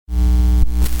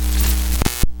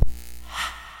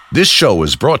This show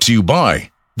is brought to you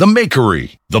by The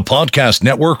Makery, the podcast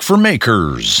network for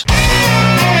makers.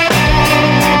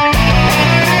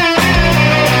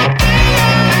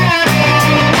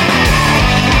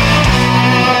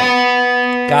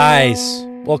 Guys,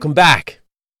 welcome back.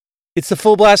 It's the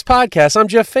Full Blast Podcast. I'm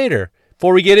Jeff Fader.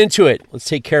 Before we get into it, let's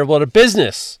take care of a lot of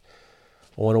business.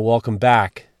 I want to welcome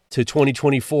back to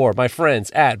 2024 my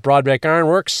friends at Broadbeck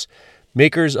Ironworks,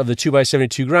 makers of the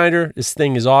 2x72 grinder. This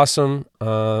thing is awesome.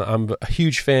 I'm a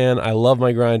huge fan. I love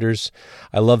my grinders.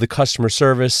 I love the customer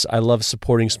service. I love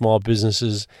supporting small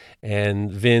businesses. And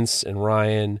Vince and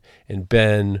Ryan and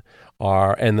Ben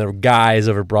and the guys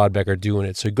over at Broadbeck are doing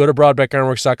it. So go to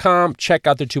broadbeckironworks.com, check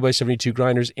out their 2x72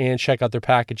 grinders, and check out their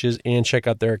packages, and check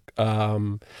out their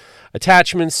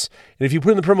attachments. And if you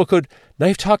put in the promo code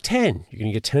KNIFETALK10, you're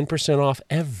going to get 10% off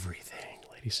everything,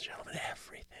 ladies and gentlemen.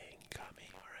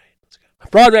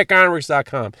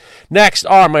 BroadbeckIronworks.com. Next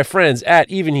are my friends at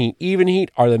Evenheat. Evenheat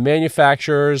are the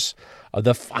manufacturers of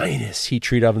the finest heat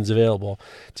treat ovens available.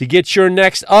 To get your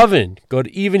next oven, go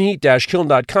to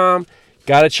evenheat-kiln.com.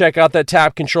 Got to check out that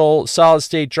tap control, solid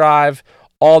state drive,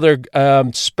 all their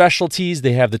specialties.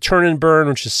 They have the turn and burn,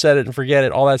 which is set it and forget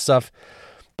it, all that stuff.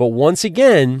 But once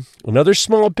again, another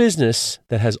small business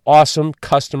that has awesome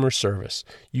customer service.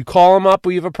 You call them up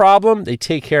when you have a problem, they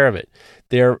take care of it.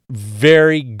 They're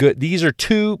very good. These are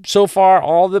two, so far,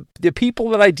 all the people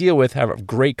that I deal with have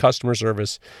great customer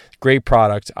service, great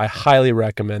product. I highly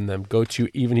recommend them. Go to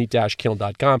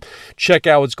evenheat-kiln.com. Check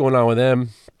out what's going on with them.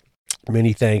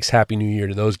 Many thanks. Happy New Year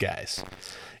to those guys.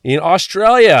 In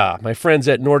Australia, my friends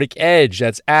at Nordic Edge.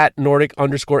 That's at Nordic_Edge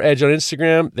on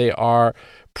Instagram. They are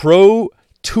pro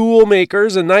tool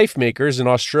makers and knife makers in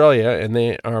Australia, and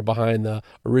they are behind the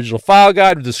original file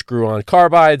guide with the screw-on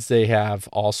carbides. They have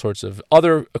all sorts of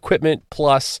other equipment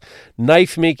plus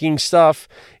knife making stuff.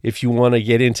 If you want to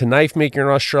get into knife making in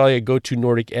Australia, go to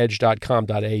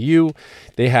nordicedge.com.au.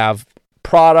 They have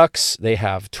products, they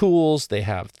have tools, they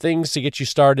have things to get you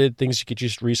started, things to get you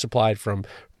resupplied from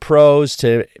pros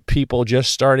to people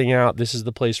just starting out. This is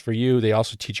the place for you. They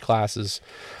also teach classes.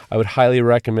 I would highly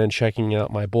recommend checking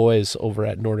out my boys over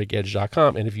at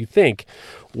nordicedge.com. And if you think,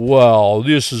 well,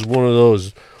 this is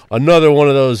another one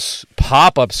of those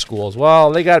pop-up schools,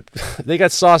 well, they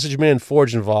got Sausage Man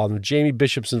Forge involved, and Jamie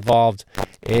Bishop's involved,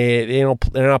 and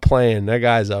they're not playing. That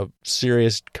guy's a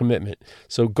serious commitment.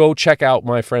 So go check out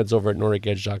my friends over at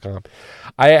nordicedge.com.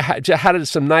 I had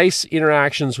some nice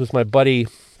interactions with my buddy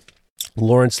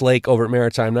Lawrence Lake over at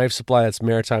Maritime Knife Supply. That's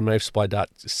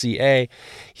maritimenifesupply.ca.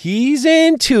 He's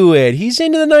into it. He's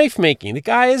into the knife making. The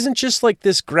guy isn't just like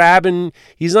this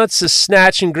he's not this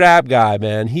snatch and grab guy,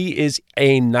 man. He is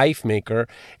a knife maker,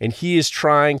 and he is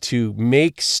trying to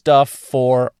make stuff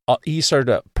he started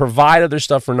to provide other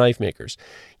stuff for knife makers.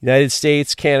 United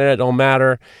States, Canada, don't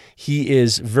matter. He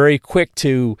is very quick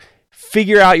to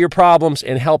figure out your problems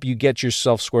and help you get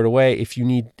yourself squared away. If you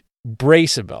need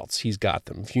bracer belts, he's got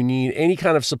them. If you need any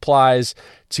kind of supplies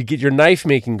to get your knife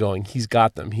making going, he's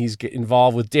got them. He's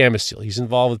involved with Damasteel. He's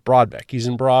involved with Broadbeck. He's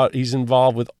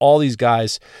involved with all these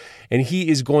guys, and he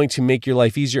is going to make your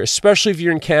life easier, especially if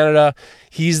you're in Canada.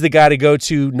 He's the guy to go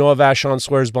to. Noah Vachon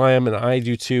swears by him, and I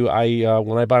do too.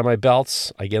 When I buy my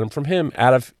belts, I get them from him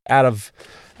out of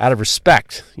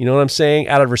respect. You know what I'm saying?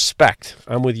 Out of respect.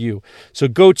 I'm with you. So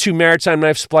go to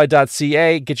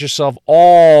maritimenifesupply.ca. Get yourself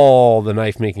all the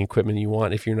knife making equipment you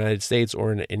want if you're in the United States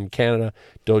or in Canada.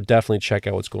 Definitely check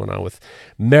out what's going on with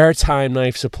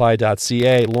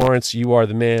maritimenifesupply.ca. Lawrence, you are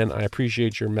the man. I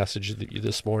appreciate your message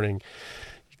this morning.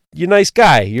 You're a nice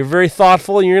guy. You're very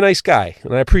thoughtful, and you're a nice guy,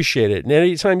 and I appreciate it. And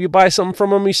anytime you buy something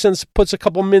from him, he puts a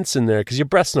couple mints in there because your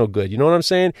breath's no good. You know what I'm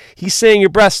saying? He's saying your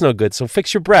breath's no good, so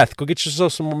fix your breath. Go get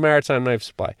yourself some Maritime Knife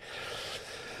Supply.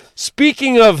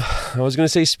 Speaking of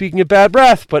bad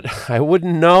breath, but I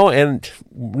wouldn't know, and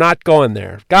not going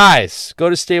there. Guys, go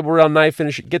to Stable Rail Knife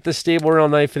Finishing. Get the Stable Rail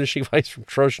Knife Finishing Vice from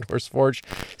Trojan Horse Forge.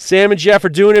 Sam and Jeff are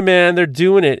doing it, man. They're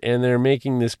doing it, and they're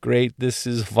making this great. This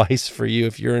is Vice for you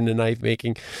if you're into knife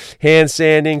making. Hand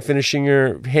sanding, finishing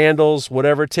your handles,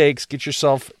 whatever it takes. Get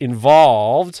yourself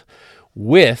involved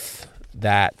with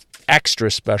that extra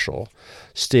special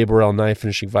Stable Rail Knife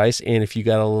Finishing Vice. And if you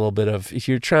got if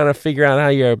you're trying to figure out how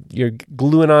you're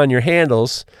gluing on your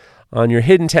handles on your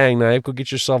hidden tang knife, go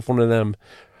get yourself one of them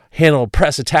handle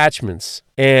press attachments.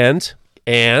 And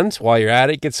while you're at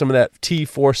it, get some of that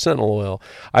T4 Sentinel oil.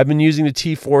 I've been using the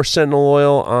T4 Sentinel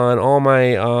oil on all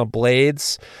my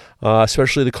blades,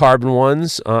 especially the carbon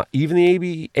ones, even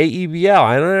the AEBL.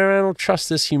 I don't trust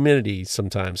this humidity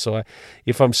sometimes. So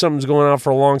if something's going on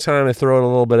for a long time, I throw in a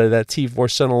little bit of that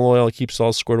T4 Sentinel oil. It keeps it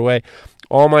all squared away.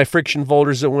 All my friction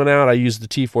folders that went out, I used the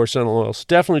T4 Sentinel oil. So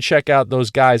definitely check out those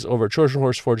guys over at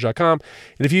TrojanHorseForge.com.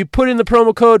 And if you put in the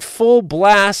promo code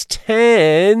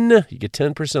FULLBLAST10, you get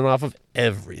 10% off of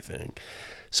everything.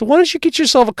 So why don't you get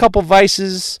yourself a couple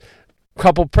vices, a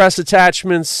couple press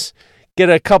attachments, get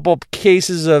a couple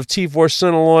cases of T4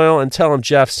 Sentinel oil, and tell them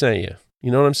Jeff sent you. You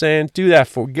know what I'm saying? Do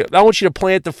that I want you to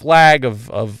plant the flag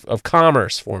of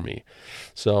commerce for me.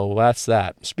 So that's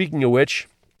that. Speaking of which,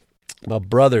 my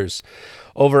brothers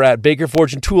over at Baker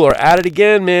Forge and Tool are at it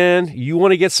again, man. You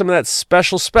want to get some of that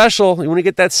special. You want to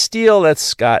get that steel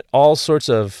that's got all sorts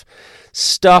of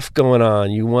stuff going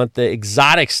on. You want the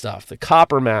exotic stuff, the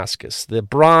copper mascus, the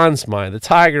bronze mine, the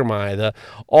tiger mine,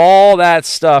 all that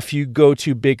stuff. You go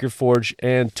to Baker Forge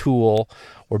and Tool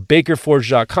or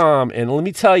BakerForge.com, and let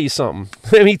me tell you something.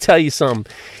 It's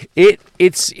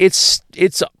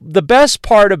the best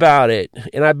part about it,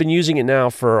 and I've been using it now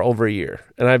for over a year.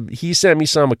 And he sent me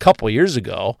some a couple years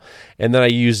ago, and then I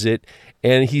used it,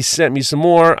 and he sent me some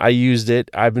more. I used it.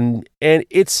 And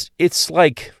it's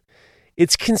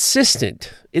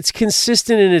consistent. It's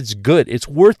consistent and it's good. It's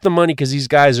worth the money because these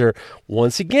guys are,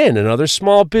 once again, another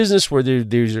small business where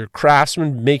there's a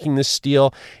craftsman making this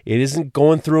steel. It isn't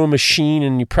going through a machine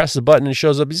and you press a button and it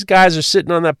shows up. These guys are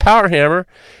sitting on that power hammer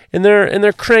and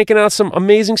they're cranking out some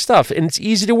amazing stuff, and it's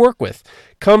easy to work with.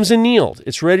 Comes annealed.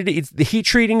 It's ready to. The heat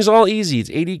treating is all easy. It's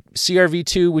 80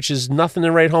 CRV2, which is nothing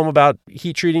to write home about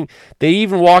heat treating. They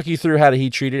even walk you through how to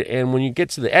heat treat it, and when you get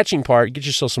to the etching part, get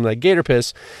yourself some of that gator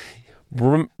piss.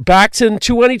 Back to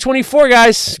 2024,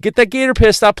 guys. Get that gator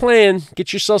piss. Stop playing.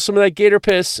 Get yourself some of that gator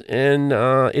piss, and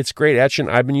it's great etching.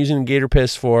 I've been using the gator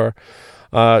piss for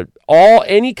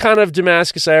any kind of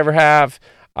Damascus I ever have.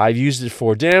 I've used it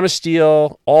for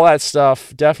Damasteel, all that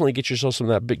stuff. Definitely get yourself some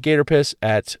of that gator piss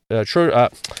at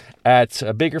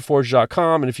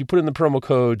BakerForge.com, and if you put in the promo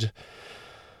code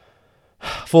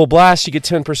Full Blast, you get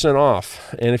 10%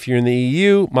 off. And if you're in the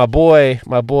EU, my boy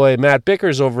Matt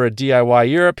Bickers over at DIY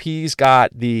Europe, he's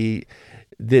got the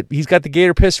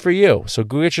gator piss for you. So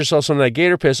go get yourself some of that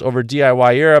gator piss over at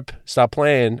DIY Europe. Stop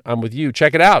playing. I'm with you.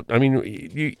 Check it out. I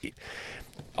mean,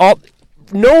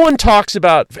 no one talks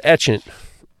about etchant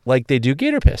like they do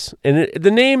gator piss. And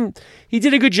the name, he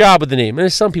did a good job with the name.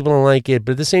 And some people don't like it,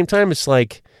 but at the same time, it's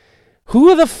like,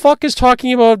 who the fuck is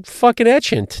talking about fucking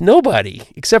etchant? Nobody,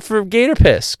 except for gator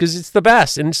piss, because it's the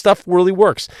best and stuff really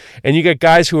works. And you got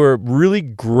guys who are really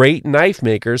great knife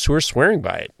makers who are swearing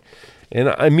by it.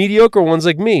 And mediocre ones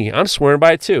like me, I'm swearing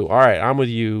by it too. All right, I'm with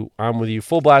you.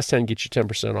 Full Blast 10, get you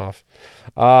 10% off.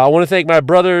 I want to thank my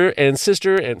brother and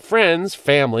sister and friends,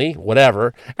 family,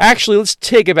 whatever. Actually, let's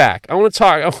take it back. I want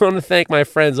to thank my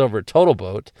friends over at Total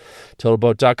Boat.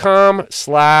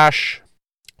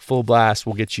 TotalBoat.com/Full Blast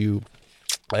will get you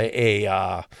it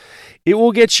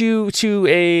will get you to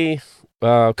a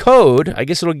code. I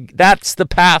guess that's the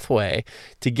pathway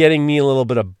to getting me a little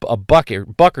bit of a buck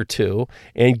or two,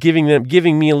 and giving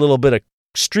me a little bit of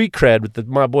street cred with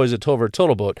my boys at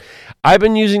Total Boat. I've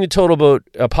been using the Total Boat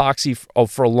epoxy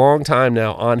for a long time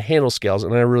now on handle scales,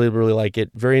 and I really, really like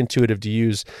it. Very intuitive to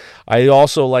use. I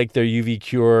also like their UV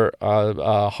Cure.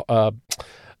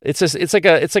 It's a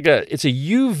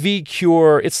UV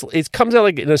Cure. It comes out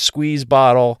like in a squeeze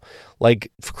bottle,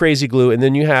 like crazy glue, and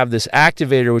then you have this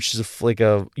activator, which is like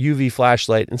a UV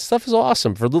flashlight, and stuff is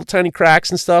awesome for little tiny cracks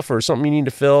and stuff, or something you need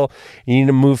to fill. You need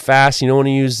to move fast. You don't want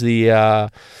to use the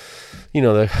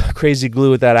crazy glue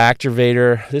with that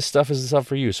activator. This stuff is the stuff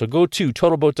for you. So go to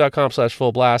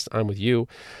TotalBoat.com/Full Blast. I'm with you.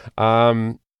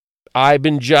 I've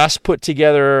been just put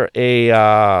together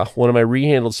one of my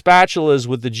rehandled spatulas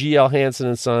with the GL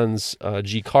Hansen & Sons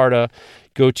G-Carta.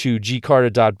 Go to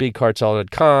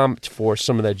gcarta.bigcartel.com for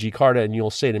some of that G-Carta, and you'll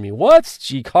say to me, what's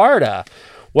G-Carta?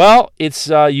 Well, it's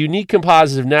a unique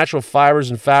composite of natural fibers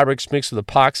and fabrics mixed with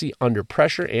epoxy under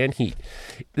pressure and heat.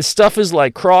 This stuff is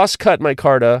like cross-cut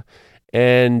micarta,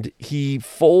 and he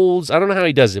folds, I don't know how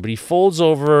he does it, but he folds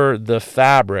over the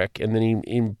fabric, and then he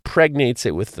impregnates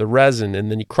it with the resin,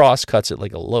 and then he cross-cuts it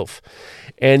like a loaf.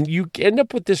 And you end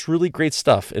up with this really great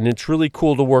stuff, and it's really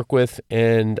cool to work with,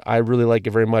 and I really like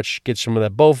it very much. Get some of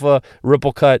that Bofa,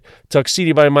 Ripple Cut,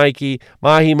 Tuxedo by Mikey,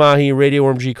 Mahi Mahi, Radio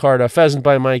Worm G-Carta, Pheasant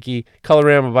by Mikey,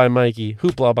 Colorama by Mikey,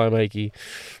 Hoopla by Mikey.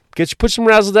 Put some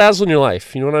razzle dazzle in your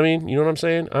life. You know what I mean? You know what I'm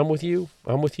saying? I'm with you.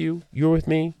 You're with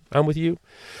me. I'm with you.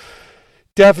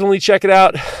 Definitely check it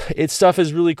out. Its stuff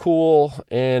is really cool,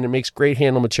 and it makes great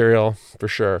handle material for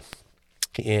sure.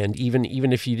 And even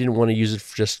if you didn't want to use it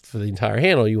just for the entire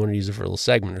handle, you want to use it for a little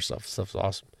segment or stuff. Stuff's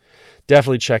awesome.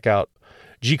 Definitely check out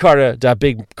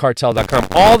gcarta.bigcartel.com.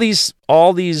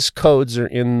 All these codes are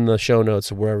in the show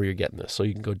notes of wherever you're getting this, so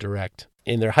you can go direct.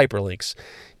 in their hyperlinks.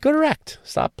 Go direct.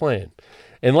 Stop playing.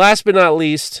 And last but not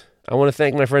least, I want to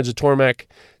thank my friends at Tormek,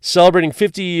 celebrating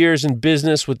 50 years in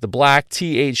business with the Black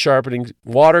T8 sharpening,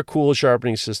 water-cooled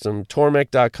sharpening system,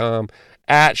 Tormek.com,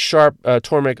 at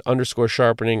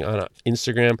Tormek_sharpening on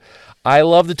Instagram. I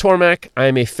love the Tormek. I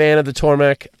am a fan of the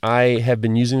Tormek. I have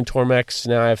been using the Tormeks.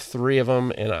 Now I have 3 of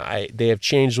them, and they have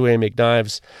changed the way I make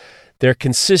knives. They're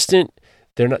consistent.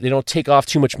 They don't take off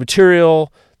too much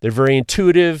material. They're very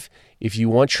intuitive. If you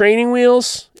want training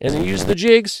wheels and use the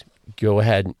jigs, go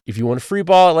ahead. If you want to free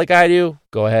ball it like I do,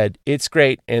 go ahead. It's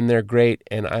great, and they're great,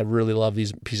 and I really love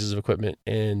these pieces of equipment,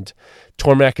 and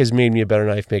Tormek has made me a better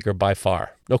knife maker by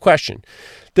far. No question.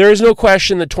 There is no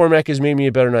question that Tormek has made me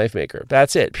a better knife maker.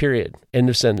 That's it, period. End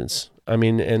of sentence. I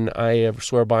mean, and I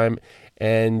swear by them,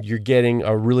 and you're getting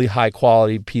a really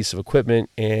high-quality piece of equipment,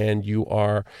 and you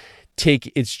are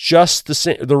it's just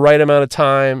the right amount of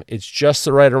time, it's just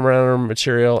the right amount of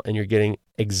material, and you're getting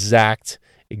exact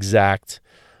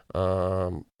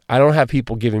I don't have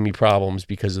people giving me problems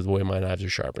because of the way my knives are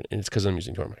sharpened, and it's because I'm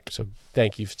using Tormek. So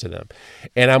thank you to them.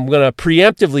 And I'm going to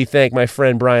preemptively thank my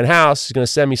friend Brian House. He's going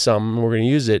to send me something, and we're going to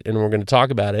use it, and we're going to talk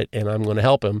about it, and I'm going to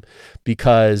help him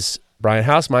because Brian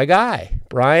House, my guy.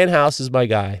 Brian House is my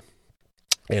guy.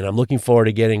 And I'm looking forward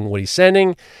to getting what he's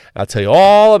sending. I'll tell you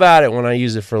all about it when I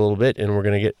use it for a little bit, and we're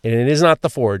going to get, and it is not the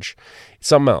Forge. It's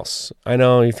something else. I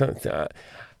know.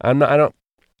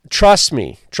 Trust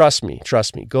me. You're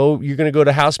going to go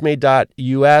to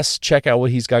housemade.us, check out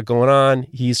what he's got going on.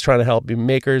 He's trying to help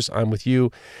makers. I'm with you.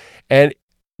 And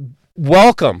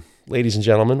welcome, ladies and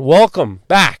gentlemen. Welcome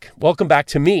back. Welcome back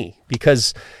to me,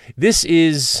 because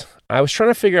I was trying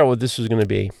to figure out what this was going to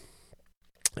be.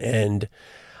 And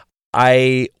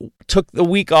I took the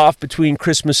week off between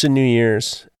Christmas and New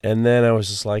Year's, and then I was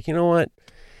just like, you know what?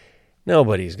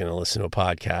 Nobody's going to listen to a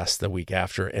podcast the week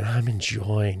after, and I'm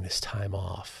enjoying this time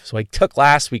off. So I took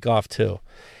last week off too,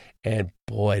 and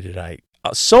boy,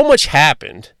 so much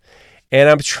happened, and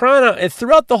I'm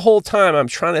throughout the whole time, I'm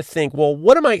trying to think, well,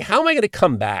 how am I going to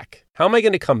come back? How am I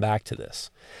going to come back to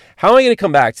this?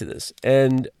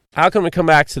 And how can I come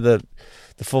back to the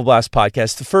Full Blast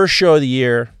podcast, the first show of the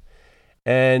year?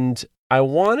 And I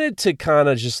wanted to kind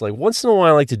of just like, once in a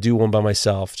while, I like to do one by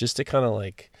myself, just to kind of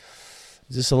like,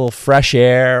 just a little fresh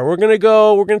air. We're going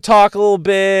to talk a little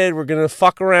bit. We're going to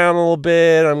fuck around a little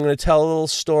bit. I'm going to tell little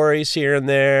stories here and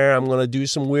there. I'm going to do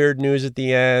some weird news at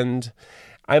the end.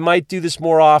 I might do this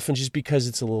more often just because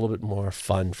it's a little bit more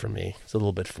fun for me. It's a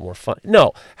little bit more fun.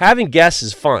 No, having guests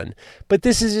is fun, but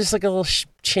this is just like a little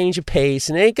change of pace,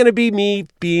 and it ain't going to be me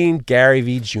being Gary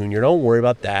V. Jr. Don't worry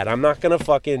about that. I'm not going to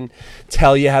fucking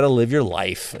tell you how to live your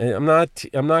life. I'm not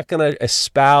going to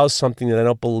espouse something that I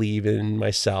don't believe in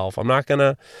myself. I'm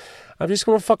just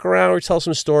going to fuck around or tell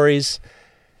some stories,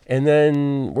 and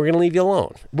then we're going to leave you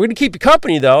alone. We're going to keep you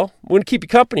company, though.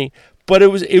 But it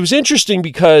was interesting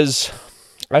because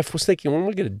I was thinking, what am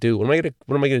I going to do? What am I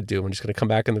going to do? I'm just going to come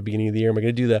back in the beginning of the year. Am I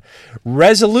going to do the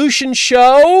resolution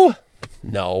show?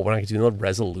 No, we're not going to do no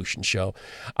resolution show.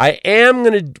 I am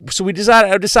going to. So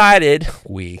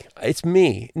it's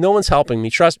me. No one's helping me.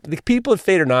 Trust me. The people at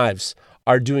Fader Knives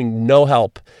are doing no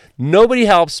help. Nobody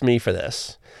helps me for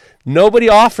this. Nobody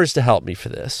offers to help me for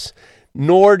this.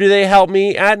 Nor do they help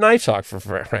me at Knife Talk,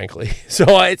 frankly. So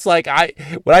it's like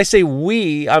when I say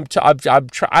we, I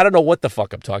don't know what the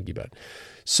fuck I'm talking about.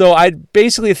 So I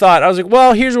basically thought, I was like,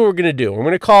 well, here's what we're going to do. We're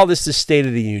going to call this the State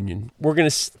of the Union.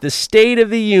 The State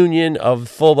of the Union of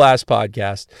Full Blast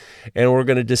Podcast. And we're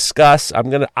going to discuss,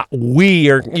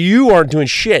 you aren't doing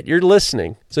shit. You're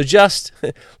listening. So just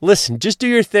listen, just do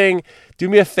your thing. Do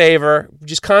me a favor.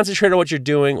 Just concentrate on what you're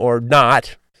doing or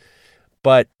not.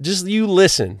 But just you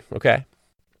listen, okay?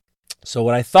 So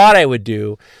what I thought I would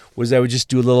do was I would just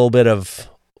do a little bit of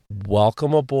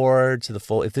welcome aboard to the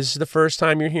full. If this is the first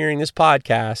time you're hearing this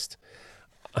podcast,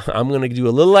 I'm going to do a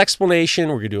little explanation.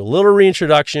 We're going to do a little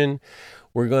reintroduction.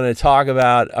 We're going to talk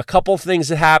about a couple things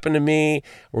that happened to me.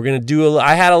 We're going to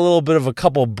I had a little bit of a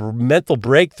couple mental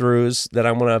breakthroughs that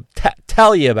I'm going to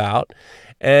tell you about.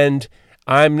 And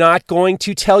I'm not going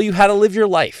to tell you how to live your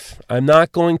life. I'm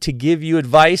not going to give you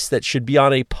advice that should be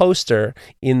on a poster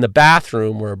in the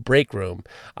bathroom or a break room.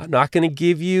 I'm not going to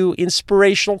give you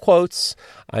inspirational quotes.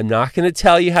 I'm not going to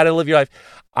tell you how to live your life.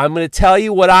 I'm going to tell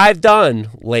you what I've done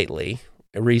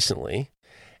recently,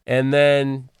 and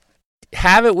then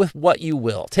have it with what you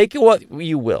will. Take it what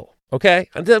you will, okay?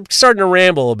 I'm starting to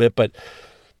ramble a little bit, but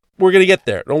we're going to get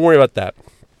there. Don't worry about that.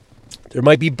 There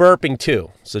might be burping too,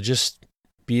 so just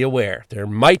be aware. There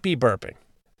might be burping.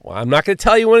 Well, I'm not going to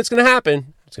tell you when it's going to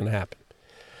happen. It's going to happen.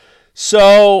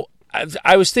 So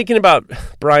I was thinking about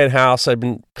Brian House. I've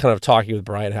been kind of talking with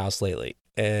Brian House lately,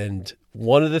 and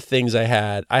one of the things I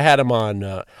had him on.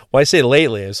 When I say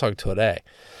lately, I was talking today.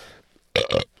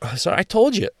 Sorry, I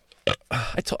told you.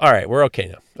 All right, we're okay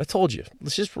now. I told you.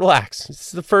 Let's just relax.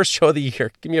 It's the first show of the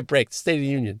year. Give me a break. State of the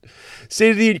Union.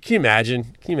 State of the Union. Can you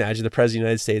imagine? the President of the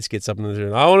United States gets up and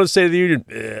says, I want to State of the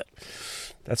Union.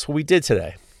 That's what we did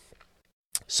today.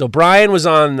 So Brian was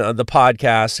on the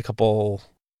podcast a couple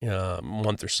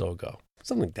month or so ago,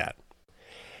 something like that.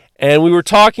 And we were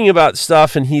talking about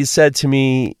stuff, and he said to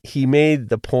me, he made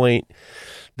the point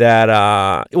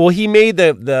that,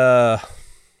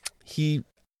 he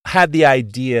had the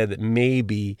idea that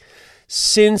maybe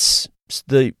since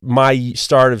my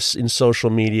start in social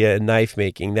media and knife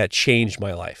making, that changed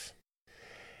my life.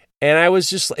 And I was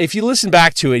just, if you listen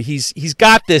back to it, he's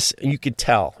got this, you can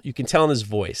tell in his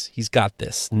voice, he's got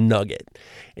this nugget,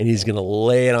 and he's going to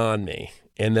lay it on me.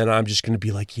 And then I'm just going to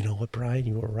be like, you know what, Brian,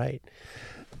 you were right.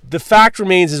 The fact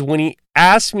remains is when he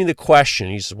asked me the question,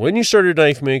 he said, when you started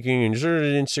knife making and you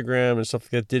started Instagram and stuff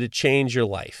like that, did it change your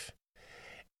life?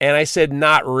 And I said,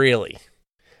 not really.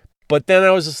 But then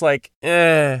I was just like,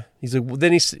 He's like, well,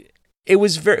 then it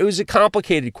was a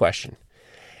complicated question.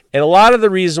 And a lot of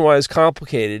the reason why it's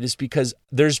complicated is because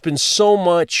there's been so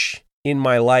much in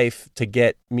my life to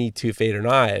get me to Fader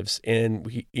Knives.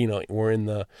 And we're in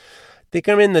I think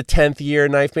I'm in the 10th year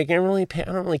of knife making. I don't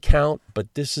really count,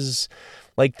 but this is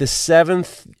like the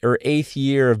 7th or 8th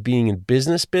year of being in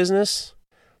business.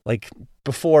 Like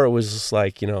before it was just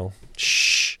like,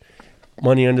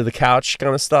 money under the couch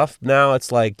kind of stuff. Now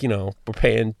it's like, we're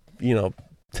paying, New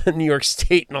York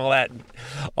State and all that,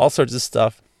 all sorts of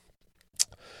stuff.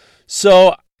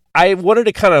 So I wanted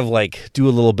to kind of like do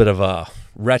a little bit of a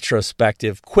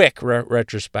quick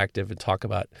retrospective and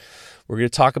we're going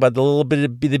to talk about the little bit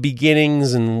of the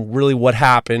beginnings and really what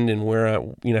happened and where,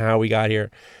 how we got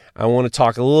here. I want to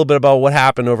talk a little bit about what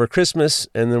happened over Christmas,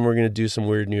 and then we're going to do some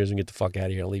weird news and get the fuck out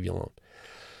of here. I'll leave you alone.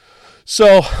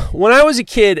 So when I was a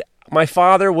kid, my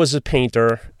father was a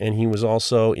painter, and he was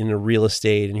also in the real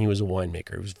estate, and he was a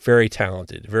winemaker. He was very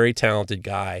talented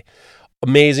guy,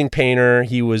 amazing painter.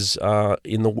 He was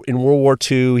in World War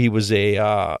II. He was in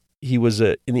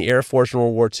the Air Force in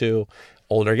World War II.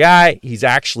 Older guy. He's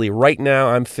actually right now.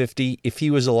 I'm 50. If he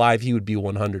was alive, he would be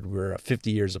 100. We're 50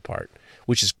 years apart,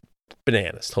 which is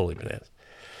bananas, totally bananas.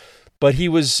 But he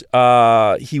was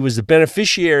the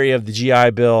beneficiary of the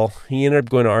GI Bill. He ended up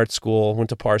going to art school, went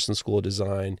to Parsons School of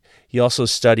Design. He also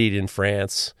studied in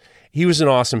France. He was an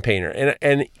awesome painter.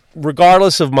 And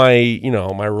regardless of my,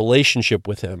 my relationship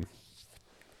with him,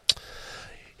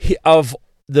 of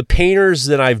the painters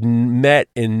that I've met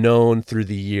and known through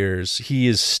the years, he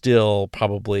is still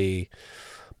probably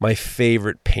my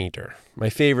favorite painter, my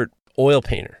favorite oil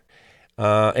painter.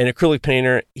 An acrylic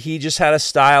painter. He just had a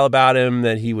style about him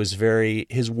that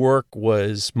his work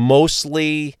was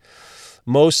mostly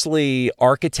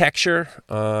architecture.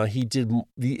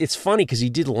 It's funny because he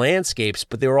did landscapes,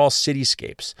 but they were all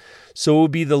cityscapes. So it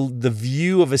would be the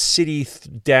view of a city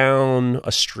down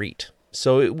a street.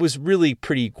 So it was really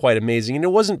quite amazing. And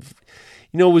it wasn't,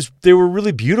 they were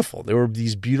really beautiful. There were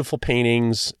these beautiful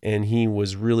paintings, and he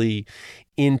was really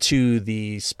into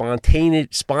the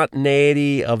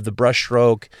spontaneity of the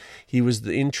brushstroke. He was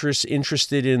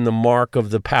interested in the mark of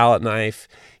the palette knife.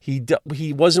 He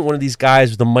wasn't one of these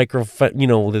guys with the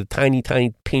the tiny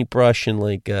paintbrush and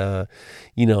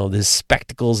the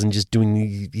spectacles and just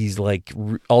doing these like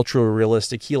ultra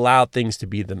realistic. He allowed things to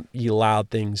be he allowed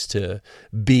things to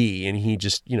be, and he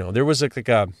just there was like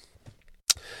a.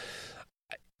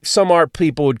 Some art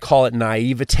people would call it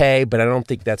naivete, but I don't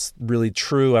think that's really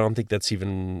true. I don't think that's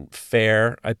even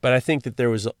fair. But I think that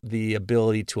there was the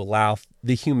ability to allow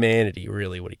the humanity,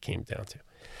 really, what it came down to.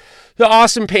 The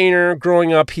awesome painter.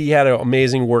 Growing up, he had an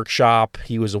amazing workshop.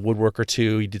 He was a woodworker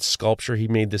too. He did sculpture. He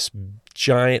made this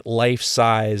giant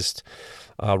life-sized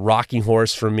rocking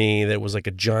horse for me that was like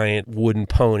a giant wooden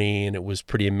pony, and it was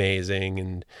pretty amazing.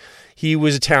 And he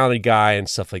was a talented guy and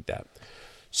stuff like that.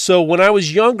 So when I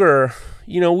was younger,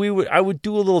 I would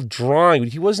do a little drawing,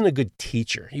 but he wasn't a good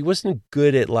teacher. He wasn't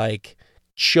good at like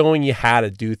showing you how to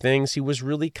do things. He was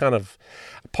really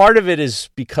part of it is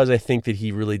because I think that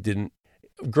he really didn't,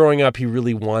 growing up, he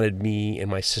really wanted me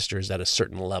and my sisters at a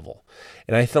certain level.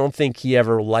 And I don't think he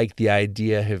ever liked the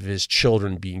idea of his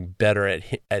children being better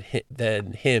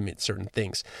than him at certain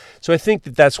things. So I think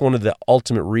that that's one of the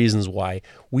ultimate reasons why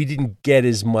we didn't get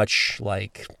as much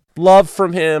like love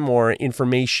from him or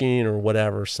information or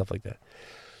whatever, stuff like that.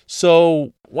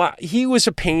 So he was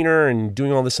a painter and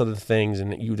doing all this other things,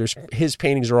 and his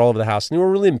paintings are all over the house, and they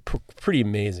were really pretty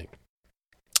amazing.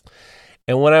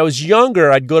 And when I was younger,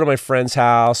 I'd go to my friend's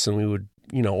house and we would,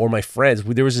 or my friends.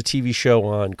 There was a TV show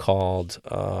on called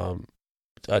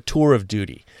Tour of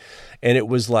Duty. And it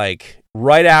was like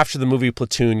right after the movie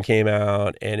Platoon came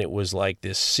out, and it was like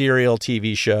this serial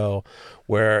TV show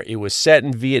where it was set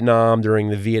in Vietnam during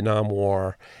the Vietnam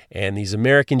War, and these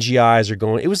American GIs are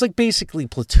going. It was like basically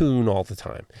Platoon all the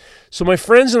time. So my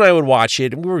friends and I would watch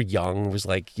it, and we were young. It was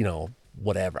like,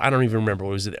 whatever. I don't even remember. It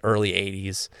was in the early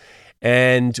 80s.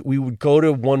 And we would go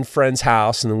to one friend's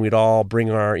house, and then we'd all bring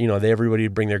our, everybody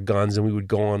would bring their guns, and we would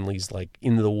go on these like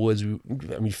into the woods.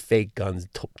 Fake guns,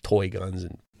 toy guns,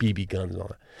 and BB guns and all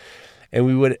that. And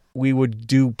we would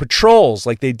do patrols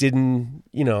like they did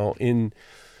in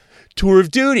Tour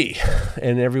of Duty,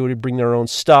 and everybody would bring their own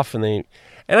stuff, and I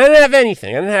didn't have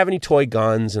anything. I didn't have any toy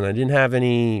guns, and I didn't have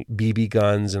any BB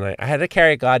guns, and I had to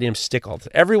carry a goddamn stick all the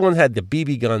time. Everyone had the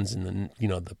BB guns and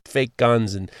the fake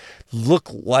guns and look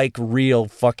like real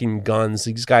fucking guns.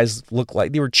 These guys look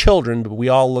like they were children, but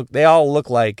they all look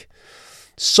like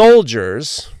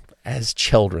soldiers as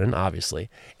children, obviously.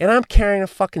 And I'm carrying a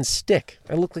fucking stick.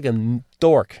 I look like a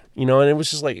dork, and it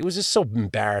was just so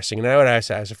embarrassing. And I would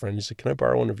ask a friend, he's like, "Can I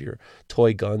borrow one of your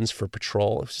toy guns for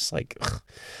patrol?" It was just like, ugh.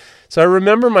 So I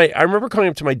remember coming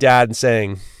up to my dad and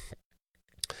saying,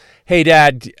 "Hey,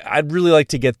 Dad, I'd really like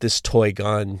to get this toy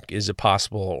gun. Is it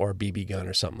possible? Or a BB gun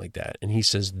or something like that?" And he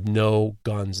says, "No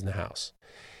guns in the house."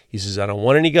 He says, "I don't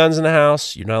want any guns in the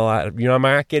house. You're not allowed. I'm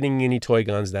not getting any toy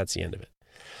guns. That's the end of it."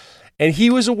 And he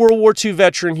was a World War II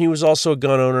veteran. He was also a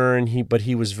gun owner, but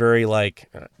he was very like,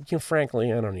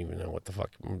 frankly, I don't even know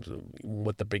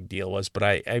what the big deal was. But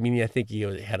I think he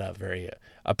had a very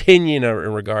opinion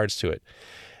in regards to it.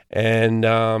 And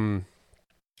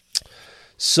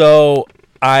so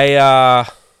pardon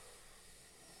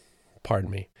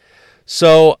me.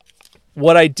 So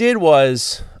what I did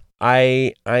was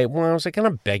I was like kind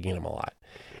of begging him a lot.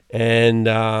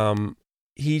 And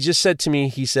he just said to me,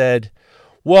 he said,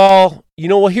 "Well,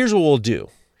 here's what we'll do.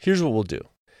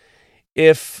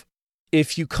 If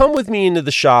you come with me into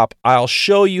the shop, I'll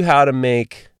show you how to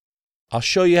make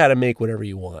whatever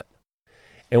you want.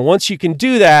 And once you can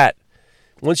do that,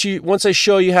 once I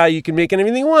show you how you can make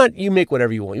anything you want, you make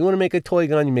whatever you want. You want to make a toy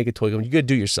gun, you make a toy gun. You got to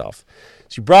do it yourself."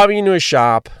 So he brought me into his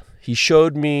shop. He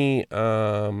showed me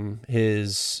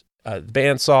his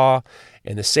bandsaw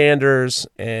and the sanders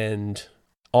and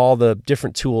all the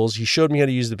different tools. He showed me how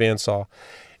to use the bandsaw,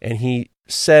 and he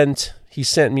sent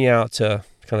me out to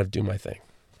kind of do my thing.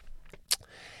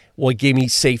 Well, he gave me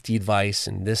safety advice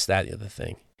and this, that, the other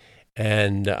thing.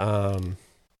 And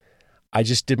I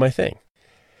just did my thing.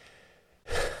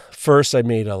 First, I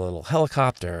made a little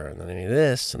helicopter, and then I made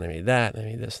this, and I made that, and I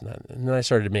made this, and that. And then I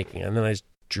started making it. And then I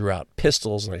drew out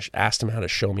pistols, and I asked him how to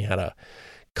show me how to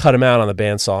cut them out on the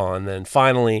bandsaw. And then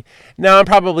finally, now I'm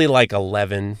probably like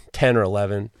 10 or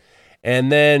 11.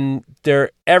 And then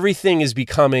everything is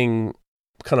becoming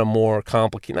kind of more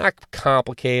complicated, not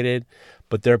complicated,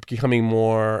 but they're becoming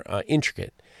more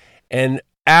intricate. And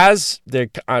as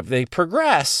they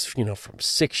progress, from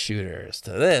 6-shooters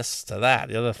to this, to that,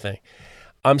 the other thing,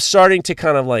 I'm starting to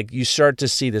kind of like, you start to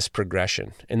see this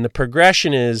progression. And the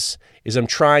progression is I'm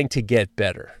trying to get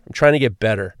better.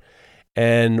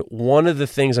 And one of the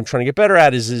things I'm trying to get better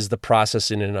at is the process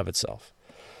in and of itself.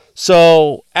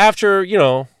 So after,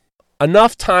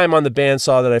 enough time on the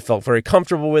bandsaw that I felt very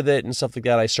comfortable with it and stuff like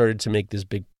that, I started to make this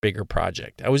bigger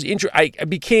project. I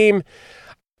became,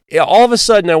 all of a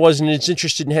sudden I wasn't as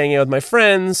interested in hanging out with my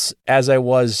friends as I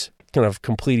was kind of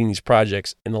completing these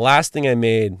projects. And the last thing I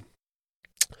made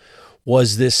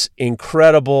was this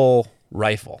incredible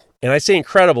rifle. And I say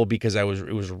incredible because it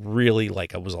was really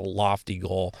like, it was a lofty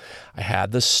goal. I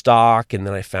had the stock, and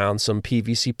then I found some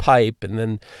PVC pipe, and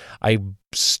then I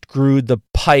screwed the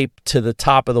pipe to the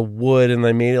top of the wood, and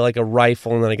I made it like a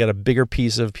rifle, and then I got a bigger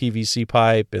piece of PVC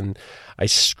pipe, and I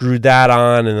screwed that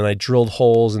on, and then I drilled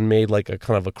holes and made like a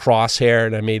kind of a crosshair,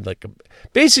 and I made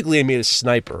basically I made a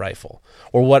sniper rifle,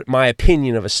 or what my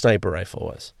opinion of a sniper rifle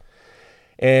was.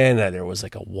 And there was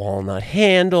like a walnut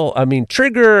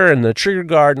trigger, and the trigger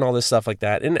guard and all this stuff like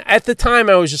that. And at the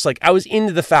time I was just like, I was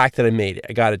into the fact that I made it.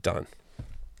 I got it done.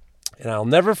 And I'll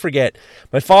never forget,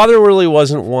 my father really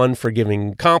wasn't one for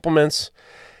giving compliments.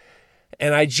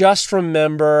 And I just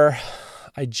remember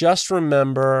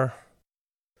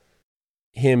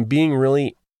him being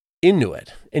really into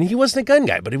it. And he wasn't a gun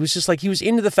guy, but it was just like, he was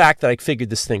into the fact that I figured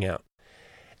this thing out.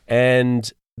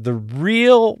 And the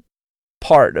real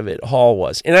part of it all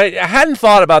was, and I hadn't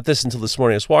thought about this until this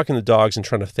morning. I was walking the dogs and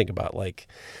trying to think about, like,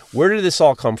 where did this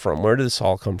all come from?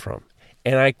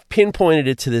 And I pinpointed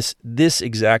it to this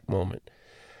exact moment.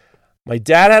 My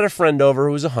dad had a friend over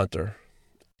who was a hunter,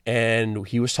 and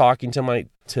he was talking to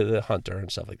the hunter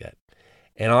and stuff like that.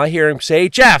 And I hear him say, "Hey,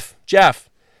 Jeff,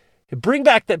 bring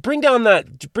down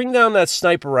that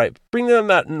sniper rifle, bring down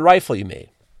that rifle you made."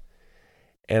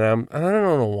 And I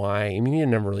don't know why. I mean, he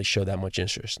never really showed that much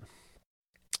interest.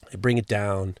 I bring it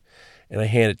down, and I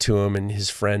hand it to him, and his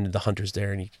friend, the hunter's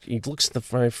there, and he looks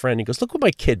at my friend, and he goes, "Look what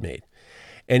my kid made."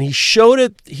 And he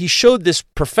showed this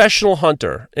professional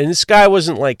hunter, and this guy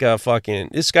wasn't like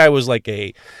this guy was like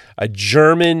a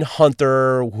German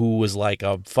hunter who was like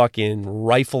a fucking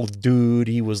rifle dude.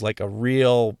 He was like a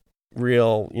real,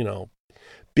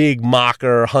 big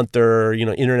mocker hunter,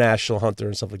 international hunter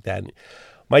and stuff like that. And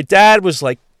my dad was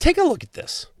like, "Take a look at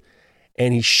this."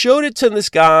 And he showed it to this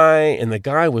guy, and the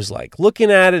guy was like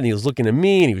looking at it, and he was looking at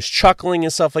me, and he was chuckling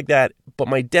and stuff like that. But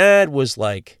my dad was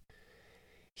like,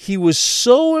 he was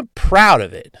so proud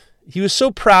of it. He was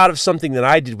so proud of something that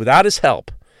I did without his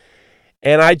help.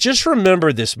 And I just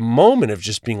remember this moment of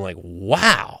just being like,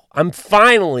 wow, I'm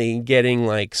finally getting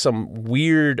like some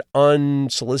weird,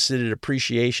 unsolicited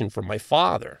appreciation from my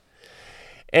father.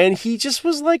 And he just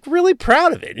was like really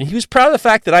proud of it. And he was proud of the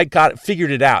fact that I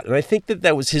figured it out. And I think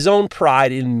that was his own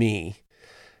pride in me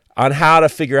on how to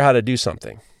figure out how to do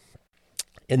something.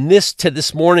 And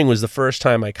this morning was the first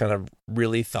time I kind of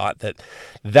really thought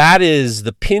that is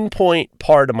the pinpoint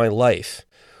part of my life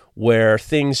where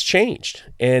things changed.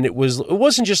 And it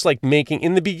wasn't just like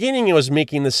in the beginning, it was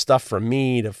making this stuff for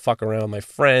me to fuck around with my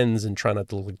friends and try not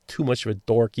to look like too much of a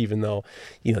dork, even though,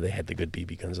 they had the good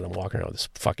BB guns and I'm walking around with this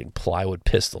fucking plywood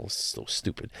pistol. It's so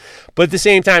stupid. But at the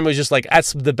same time, it was just like,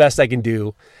 that's the best I can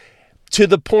do. To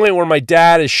the point where my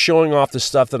dad is showing off the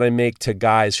stuff that I make to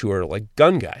guys who are like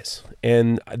gun guys.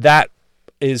 And that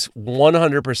is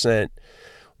 100%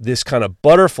 this kind of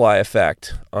butterfly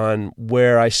effect on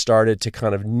where I started to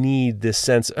kind of need this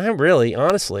sense. Really,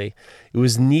 honestly, it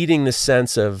was needing this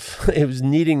sense of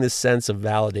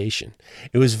validation.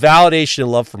 It was validation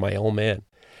and love for my old man.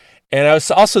 And I was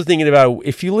also thinking about,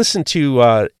 if you listen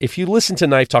to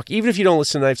Knife Talk, even if you don't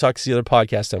listen to Knife Talk, it's the other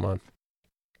podcast I'm on.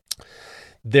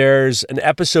 There's an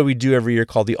episode we do every year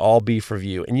called the All Beef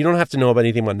Review, and you don't have to know about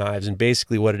anything about knives. And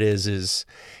basically, what it is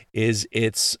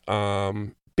it's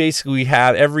basically we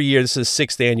have every year. This is the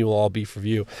 6th annual All Beef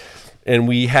Review, and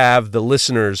we have the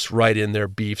listeners write in their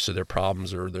beefs or their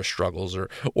problems or their struggles or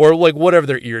like whatever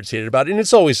they're irritated about. And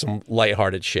it's always some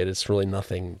lighthearted shit. It's really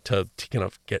nothing to kind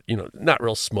of get, not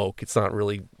real smoke. It's not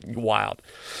really wild.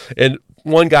 And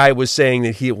one guy was saying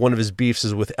that one of his beefs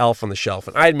is with Elf on the Shelf.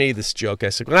 And I had made this joke. I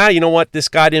said, you know what? This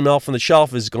goddamn Elf on the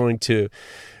Shelf is going to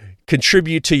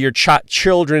contribute to your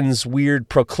children's weird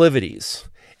proclivities.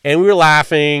 And we were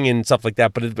laughing and stuff like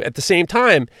that. But at the same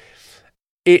time,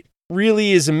 it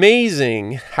really is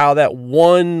amazing how that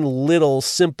one little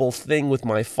simple thing with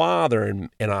my father and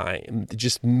I,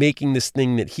 just making this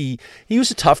thing that he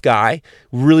was a tough guy,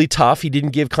 really tough. He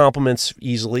didn't give compliments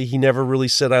easily. He never really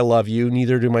said, "I love you."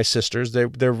 Neither do my sisters. They're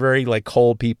very like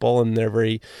cold people, and they're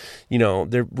very,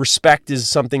 their respect is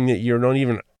something that you don't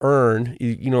even earn.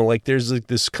 Like there's like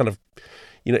this kind of,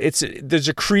 there's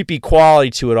a creepy quality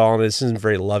to it all, and this isn't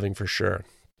very loving for sure.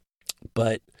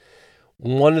 But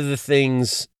one of the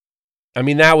things,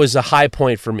 that was a high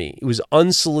point for me. It was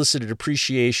unsolicited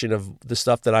appreciation of the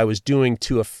stuff that I was doing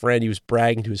to a friend. He was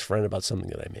bragging to his friend about something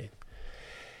that I made.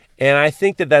 And I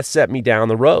think that set me down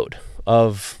the road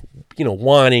of,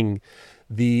 wanting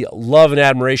the love and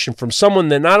admiration from someone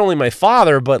that not only my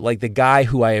father, but like the guy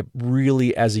who I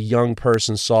really, as a young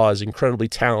person, saw as incredibly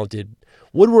talented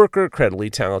woodworker, incredibly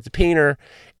talented painter.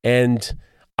 And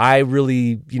I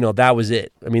really, that was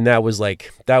it. That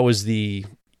was the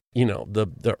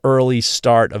early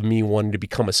start of me wanting to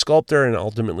become a sculptor and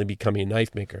ultimately becoming a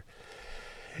knife maker.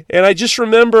 And I just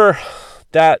remember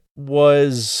that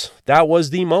was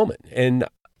the moment. And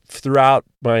throughout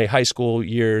my high school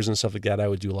years and stuff like that, I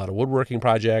would do a lot of woodworking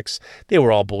projects. They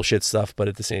were all bullshit stuff, but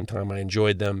at the same time, I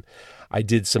enjoyed them. I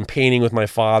did some painting with my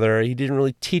father. He didn't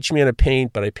really teach me how to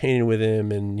paint, but I painted with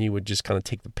him, and he would just kind of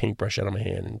take the paintbrush out of my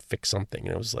hand and fix something.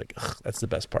 And I was like, that's the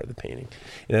best part of the painting.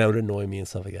 And that would annoy me and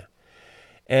stuff like that.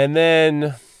 And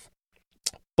then,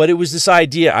 but it was this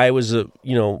idea. I was,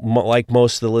 like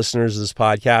most of the listeners of this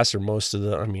podcast, or most of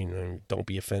the, don't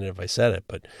be offended if I said it,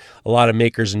 but a lot of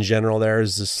makers in general, there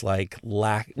is this like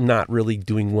not really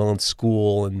doing well in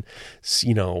school and,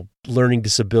 learning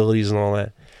disabilities and all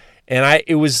that. And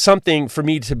it was something for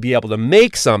me to be able to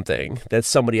make something that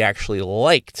somebody actually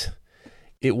liked.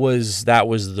 That was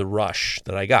the rush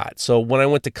that I got. So when I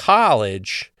went to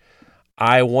college,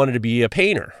 I wanted to be a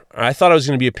painter. I thought I was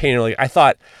going to be a painter. Like I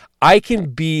thought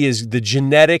the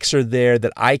genetics are there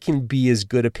that I can be as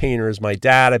good a painter as my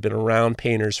dad. I've been around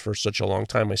painters for such a long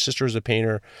time. My sister is a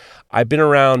painter. I've been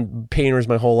around painters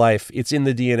my whole life. It's in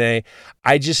the DNA.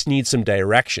 I just need some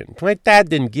direction. My dad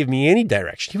didn't give me any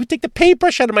direction. He would take the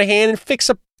paintbrush out of my hand and fix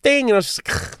a thing. And I was just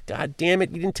like, God damn it,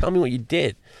 you didn't tell me what you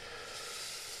did.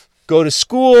 Go to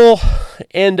school,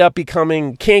 end up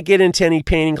can't get into any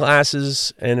painting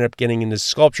classes, ended up getting into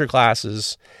sculpture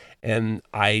classes. And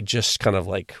I just kind of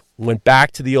like went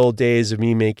back to the old days of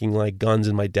me making like guns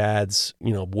in my dad's,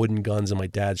 wooden guns in my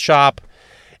dad's shop.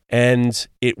 And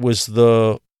it was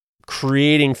the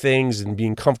creating things and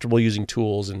being comfortable using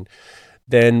tools. And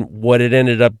then what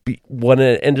ended up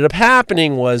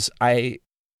happening was I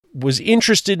was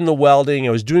interested in the welding.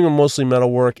 I was doing mostly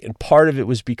metalwork. And part of it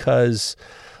was because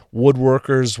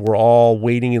woodworkers were all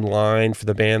waiting in line for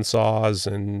the bandsaws,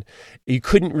 and you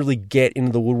couldn't really get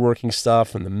into the woodworking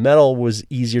stuff, and the metal was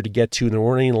easier to get to, and there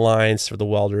weren't any lines for the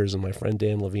welders. And my friend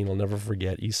Dan Levine, I'll never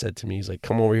forget, he said to me, he's like,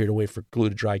 come over here to wait for glue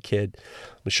to dry, kid.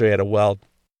 Let me show you how to weld.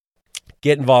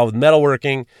 Get involved with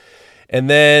metalworking. And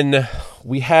then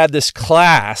we had this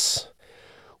class,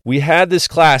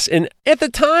 and at the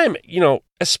time,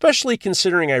 especially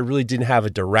considering I really didn't have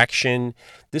a direction,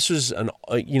 this was I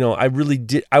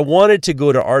wanted to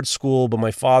go to art school, but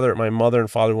my mother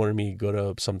and father wanted me to go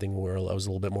to something where I was a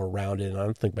little bit more rounded, and I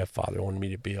don't think my father wanted me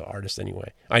to be an artist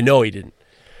anyway. I know he didn't.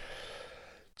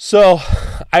 So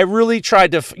I really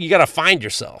tried you got to find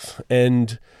yourself,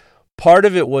 and part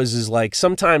of it is like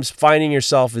sometimes finding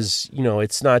yourself is,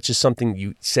 it's not just something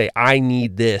you say, I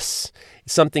need this.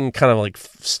 It's something kind of like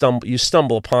you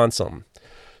stumble upon something.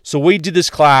 So we did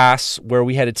this class where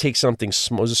we had to take something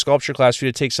small. It was a sculpture class. We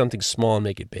had to take something small and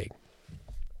make it big.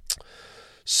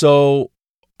 So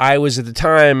I was at the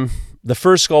time, the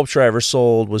first sculpture I ever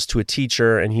sold was to a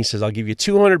teacher, and he says, I'll give you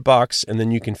 $200 and then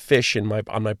you can fish on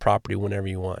my property whenever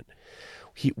you want.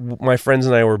 My friends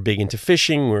and I were big into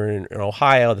fishing. We were in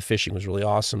Ohio. The fishing was really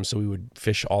awesome, so we would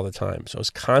fish all the time. So I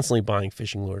was constantly buying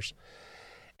fishing lures.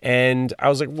 And I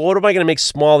was like, well, what am I going to make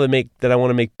small that I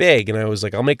want to make big? And I was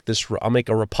like, I'll make a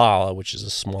Rapala, which is a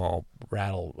small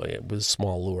rattle with a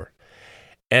small lure.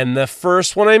 And the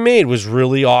first one I made was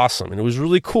really awesome, and it was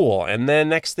really cool. And then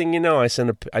next thing you know, I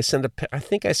don't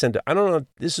know,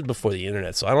 this is before the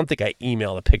internet, so I don't think I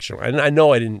emailed a picture. I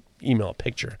know I didn't email a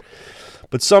picture.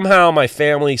 But somehow my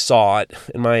family saw it,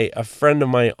 and a friend of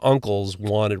my uncle's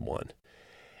wanted one.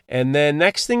 And then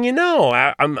next thing you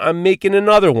know, I'm making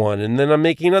another one, and then I'm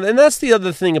making another. And that's the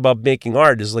other thing about making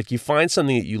art is like you find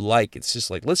something that you like. It's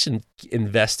just like, let's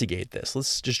investigate this.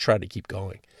 Let's just try to keep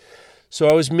going. So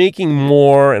I was making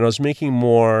more, and I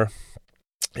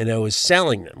was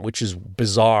selling them, which is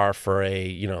bizarre for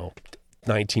a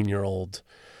 19-year-old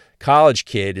college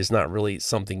kid. Is not really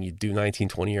something you do. 19,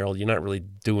 20-year-old, you're not really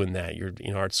doing that. You're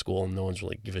in art school, and no one's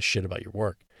really give a shit about your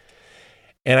work.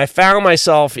 And I found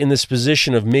myself in this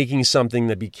position of making something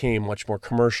that became much more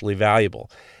commercially valuable.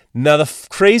 Now, the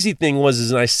crazy thing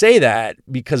and I say that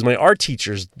because my art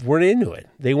teachers weren't into it.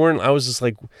 They weren't. I was just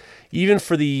like, even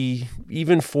for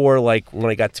like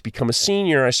when I got to become a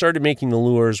senior, I started making the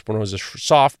lures when I was a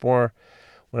sophomore,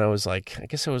 when I was like, I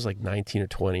guess I was like 19 or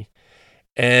 20.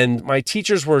 And my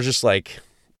teachers were just like,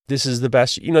 this is the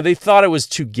best. They thought it was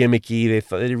too gimmicky.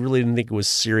 They really didn't think it was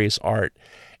serious art.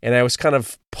 And I was kind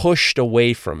of pushed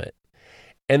away from it.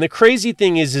 And the crazy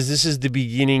thing is this is the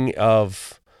beginning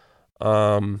of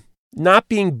not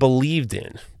being believed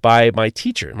in by my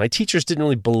teacher. My teachers didn't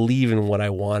really believe in what I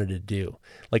wanted to do.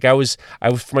 Like I was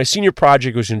for my senior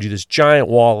project, I was going to do this giant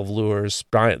wall of lures,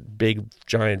 big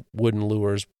giant wooden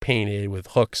lures painted with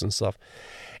hooks and stuff.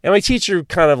 And my teacher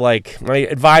my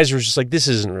advisor was just like, this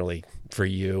isn't really for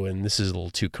you, and this is a little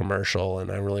too commercial, and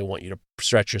I really want you to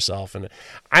stretch yourself. And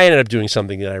I ended up doing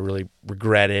something that I really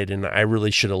regretted, and I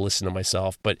really should have listened to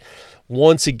myself. But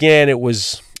once again,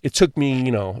 it took me,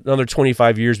 another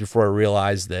 25 years before I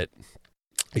realized that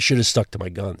I should have stuck to my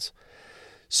guns.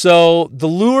 So the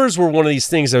lures were one of these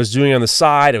things I was doing on the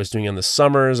side. I was doing on the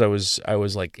summers. I was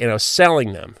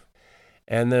selling them.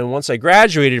 And then once I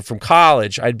graduated from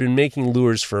college, I'd been making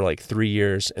lures for like 3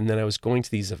 years. And then I was going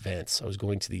to these events. I was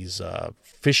going to these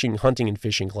hunting and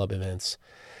fishing club events.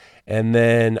 And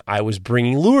then I was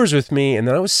bringing lures with me, and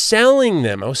then I was selling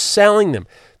them.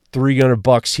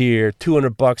 $300 here,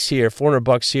 $200 here,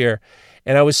 $400 here.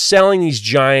 And I was selling these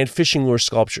giant fishing lure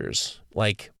sculptures,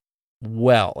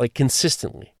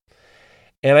 consistently.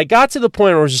 And I got to the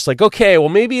point where I was just like, okay, well,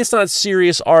 maybe it's not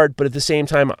serious art, but at the same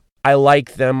time, I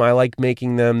like them. I like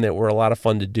making them. That were a lot of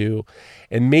fun to do.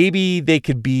 And maybe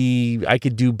I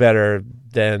could do better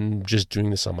than just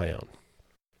doing this on my own.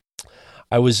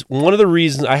 I was one of the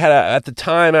reasons I had at the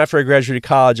time after I graduated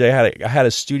college, I had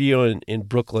a studio in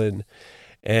Brooklyn,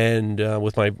 and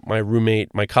with my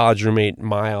roommate, my college roommate,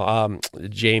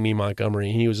 Jamie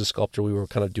Montgomery. He was a sculptor. We were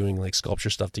kind of doing like sculpture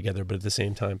stuff together, but at the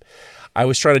same time, I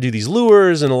was trying to do these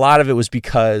lures, and a lot of it was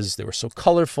because they were so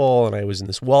colorful, and I was in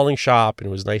this welding shop, and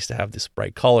it was nice to have this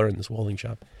bright color in this welding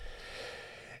shop.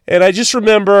 And I just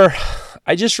remember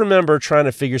trying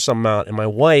to figure something out, and my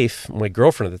wife, my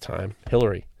girlfriend at the time,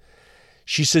 Hillary,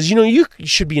 she says, you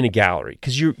should be in a gallery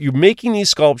because you're making these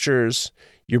sculptures,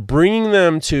 you're bringing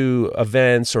them to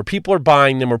events, or people are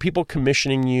buying them, or people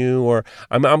commissioning you, or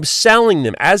I'm selling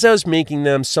them. As I was making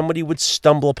them, somebody would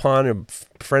stumble upon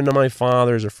a friend of my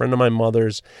father's, a friend of my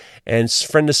mother's, and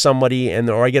friend of somebody,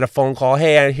 or I get a phone call,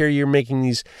 hey, I hear you're making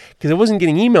these, because I wasn't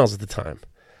getting emails at the time.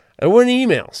 There weren't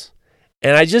emails.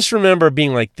 And I just remember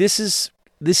being like, this is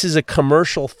a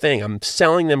commercial thing. I'm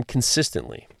selling them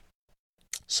consistently.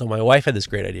 So my wife had this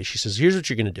great idea. She says, here's what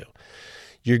you're going to do.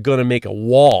 You're going to make a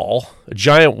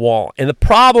giant wall. And the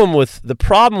problem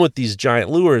with these giant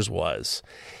lures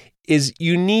is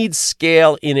you need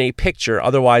scale in a picture.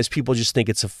 Otherwise, people just think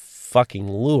it's a fucking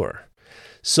lure.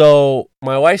 So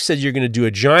my wife said, you're going to do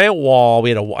a giant wall.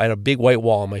 I had a big white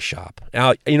wall in my shop.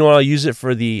 Now, I'll use it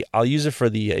for the,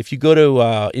 if you go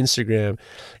to Instagram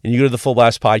and you go to the Full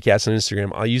Blast podcast on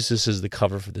Instagram, I'll use this as the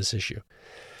cover for this issue.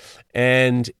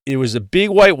 And it was a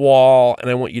big white wall, and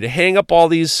I want you to hang up all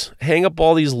these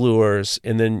lures,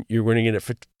 and then you're going to get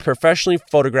it professionally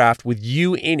photographed with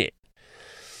you in it.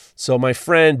 So my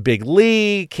friend Big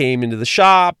Lee came into the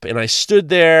shop, and I stood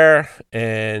there,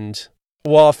 and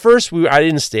at first I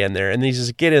didn't stand there, and he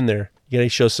says, get in there, you got to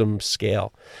show some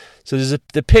scale. So there's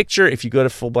the picture. If you go to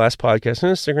Full Blast Podcast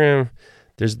on Instagram,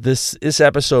 there's this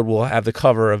episode will have the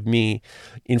cover of me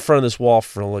in front of this wall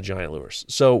full of giant lures.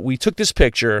 So we took this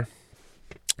picture.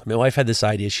 My wife had this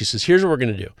idea. She says, here's what we're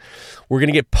going to do. We're going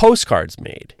to get postcards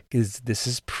made, because this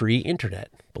is pre-internet,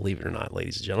 believe it or not,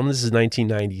 ladies and gentlemen. This is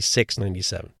 1996,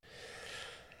 97.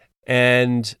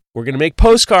 And we're going to make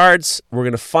postcards. We're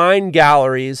going to find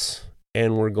galleries,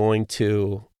 and we're going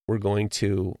to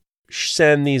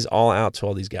send these all out to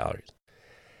all these galleries.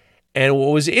 And what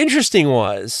was interesting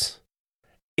was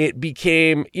it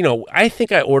became, I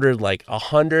think I ordered like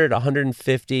 100,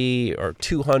 150, or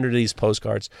 200 of these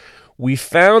postcards. We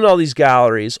found all these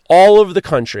galleries all over the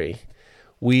country.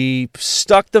 We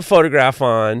stuck the photograph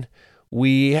on.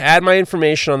 We had my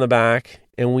information on the back,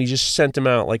 and we just sent them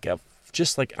out a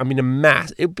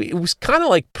mass. It was kind of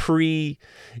like it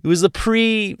was the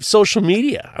pre-social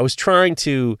media. I was trying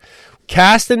to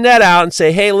cast the net out and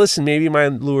say, hey, listen, maybe my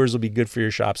lures will be good for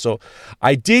your shop. So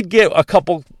I did get a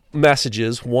couple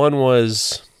messages. One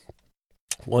was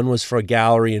for a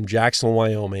gallery in Jacksonville,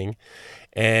 Wyoming.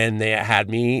 And they asked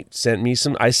me to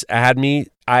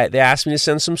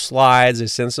send some slides. I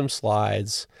sent some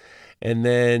slides. And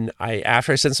then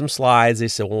after I sent some slides, they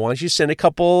said, well, why don't you send a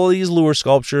couple of these lure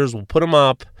sculptures? We'll put them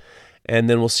up, and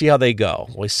then we'll see how they go.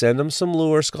 We send them some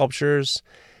lure sculptures.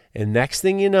 And next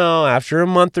thing you know, after a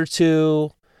month or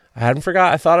two, I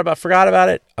forgot about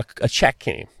it. A check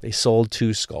came. They sold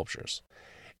 2 sculptures.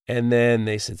 And then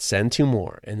they said, send 2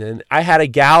 more. And then I had a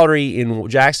gallery in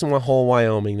Jacksonville Hole,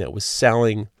 Wyoming that was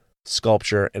selling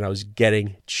sculpture, and I was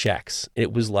getting checks.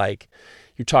 It was like,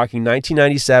 you're talking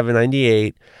 1997,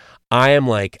 98. I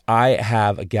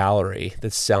have a gallery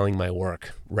that's selling my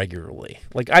work regularly.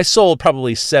 Like I sold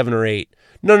probably 7 or 8.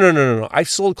 No. I've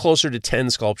sold closer to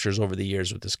 10 sculptures over the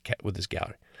years with this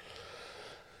gallery.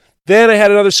 Then I had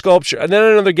another sculpture, and then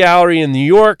another gallery in New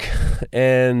York,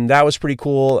 and that was pretty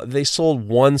cool. They sold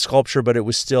 1 sculpture, but it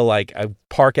was still like a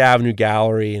Park Avenue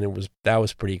gallery, and that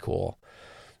was pretty cool.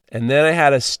 And then I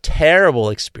had a terrible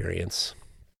experience.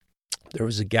 There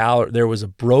was a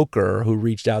broker who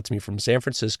reached out to me from San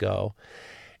Francisco,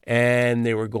 and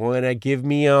they were going to give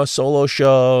me a solo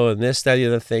show and this, that, the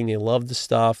other thing. They loved the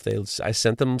stuff. I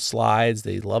sent them slides.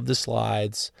 They loved the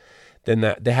slides. Then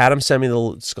they had them send me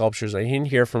the sculptures. I didn't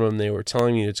hear from them. They were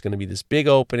telling me it's going to be this big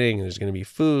opening, and there's going to be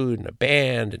food and a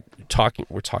band. And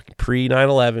we're talking pre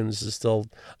 9/11. This is still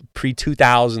pre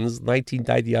 2000s,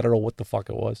 1990. I don't know what the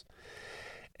fuck it was.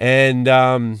 And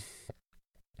I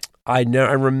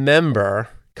remember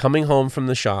coming home from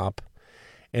the shop,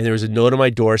 and there was a note on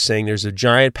my door saying there's a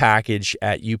giant package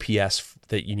at UPS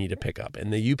that you need to pick up.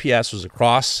 And the UPS was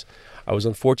across. I was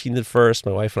on 14th and 1st.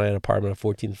 My wife and I had an apartment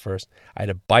on 14th and 1st. I had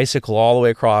a bicycle all the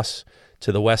way across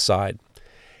to the west side.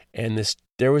 And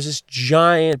there was this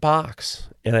giant box.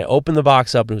 And I opened the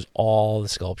box up, and it was all the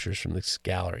sculptures from this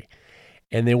gallery.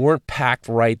 And they weren't packed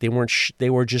right. They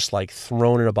were just like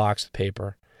thrown in a box of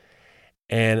paper.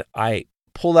 And I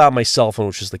pulled out my cell phone,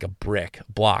 which was like a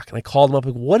block, and I called him up,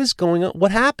 like, what is going on?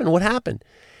 What happened?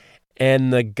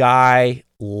 And the guy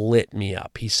lit me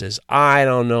up. He says, I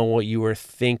don't know what you were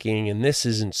thinking, and this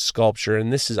isn't sculpture,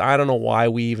 and I don't know why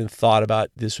we even thought about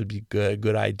this would be a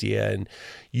good idea, and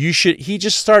he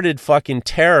just started fucking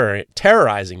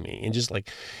terrorizing me, and just like,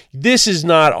 this is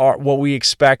not what we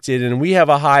expected, and we have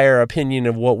a higher opinion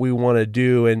of what we want to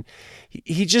do, and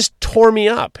he just tore me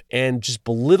up and just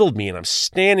belittled me, and I'm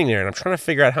standing there, and I'm trying to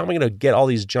figure out how am I going to get all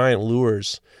these giant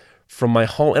lures from my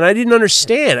home. And I didn't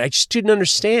understand. I just didn't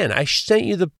understand. I sent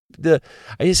you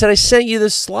I sent you the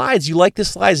slides. You like the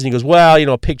slides? And he goes,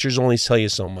 well, pictures only tell you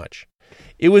so much.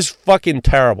 It was fucking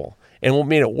terrible. And what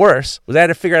made it worse was I had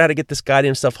to figure out how to get this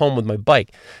goddamn stuff home with my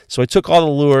bike. So I took all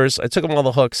the lures, I took them all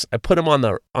the hooks, I put them on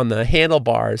the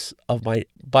handlebars of my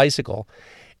bicycle,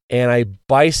 and I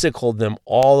bicycled them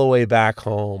all the way back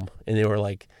home. And they were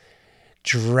like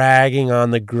dragging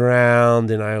on the ground,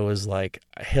 and I was like,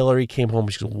 Hillary came home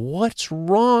and she goes, what's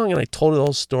wrong? And I told her the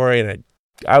whole story, and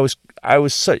I was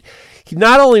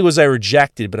not only was I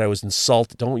rejected, but I was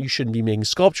insulted. You shouldn't be making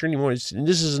sculpture anymore. This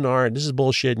isn't art. This is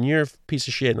bullshit, and you're a piece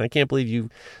of shit, and I can't believe you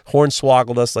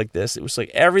hornswoggled us like this. It was like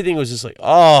everything was just like,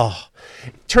 oh.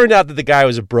 It turned out that the guy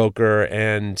was a broker,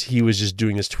 and he was just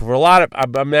doing this for I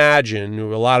imagine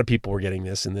a lot of people were getting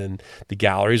this, and then the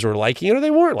galleries were liking it or they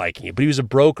weren't liking it, but he was a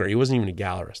broker. He wasn't even a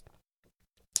gallerist.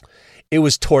 It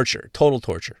was torture, total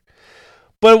torture.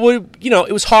 But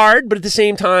it was hard, but at the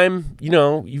same time,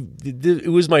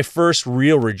 it was my first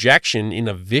real rejection in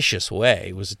a vicious way.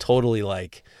 It was totally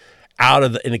like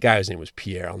and the guy's name was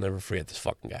Pierre. I'll never forget this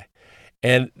fucking guy.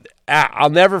 And I'll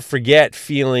never forget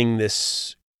feeling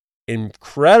this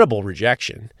incredible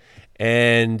rejection.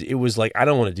 And it was like, I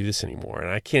don't want to do this anymore.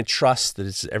 And I can't trust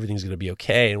that everything's going to be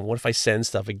okay. And what if I send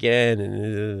stuff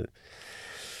again?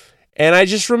 And I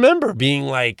just remember being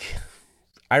like,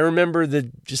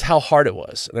 just how hard it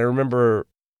was. And I remember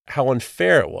how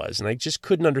unfair it was. And I just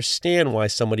couldn't understand why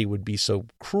somebody would be so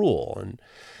cruel. And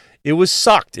it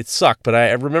sucked. But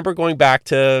I remember going back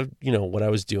to, what I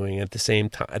was doing at the same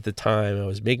time. At the time, I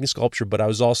was making sculpture, but I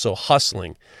was also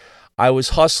hustling. I was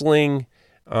hustling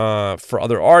for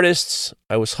other artists.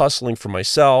 I was hustling for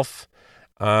myself.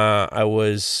 I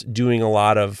was doing a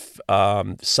lot of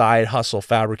side hustle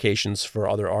fabrications for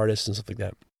other artists and stuff like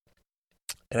that.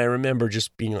 And I remember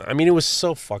just being, it was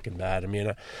so fucking bad.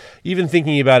 Even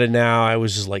thinking about it now, I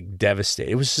was just like devastated.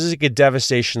 It was just like a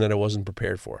devastation that I wasn't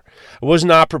prepared for. I was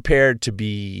not prepared to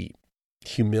be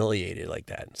humiliated like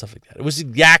that and stuff like that. It was the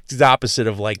exact opposite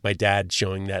of like my dad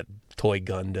showing that toy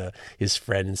gun to his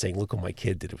friend and saying, look what my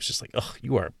kid did. It was just like, oh,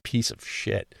 you are a piece of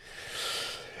shit.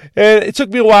 And it took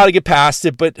me a while to get past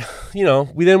it, but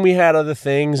we had other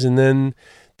things, and then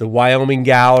the Wyoming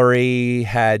gallery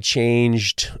had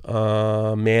changed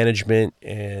management,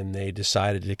 and they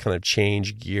decided to kind of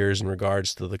change gears in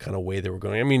regards to the kind of way they were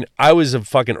going. I was a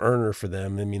fucking earner for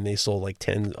them. They sold like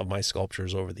 10 of my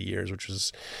sculptures over the years, which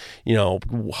was,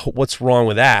 what's wrong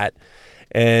with that?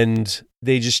 And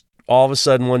they just, all of a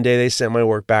sudden one day they sent my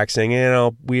work back saying,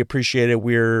 we appreciate it.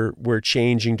 We're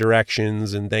changing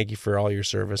directions, and thank you for all your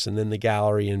service. And then the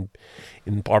gallery in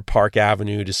our Park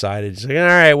Avenue decided to say, all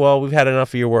right, well, we've had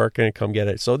enough of your work and come get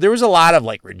it. So there was a lot of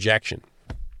like rejection.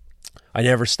 I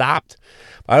never stopped.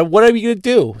 What are you going to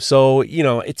do? So,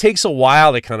 it takes a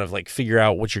while to kind of like figure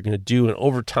out what you're going to do. And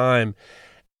over time,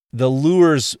 the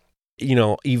lures,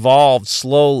 evolved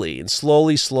slowly, and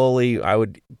slowly, I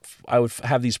would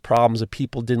have these problems that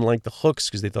people didn't like the hooks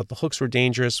because they thought the hooks were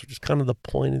dangerous, which is kind of the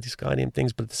point of these goddamn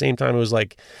things. But at the same time, it was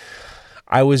like,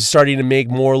 I was starting to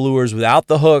make more lures without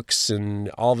the hooks, and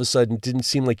all of a sudden it didn't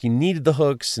seem like you needed the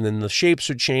hooks, and then the shapes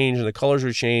would change and the colors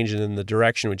would change and then the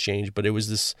direction would change. But it was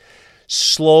this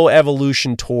slow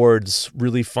evolution towards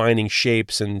really finding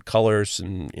shapes and colors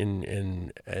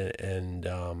and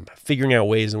figuring out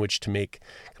ways in which to make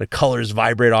the colors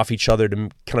vibrate off each other to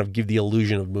kind of give the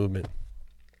illusion of movement.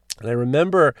 And I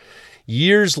remember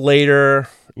years later,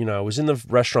 I was in the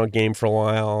restaurant game for a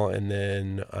while, and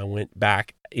then I went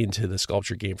back into the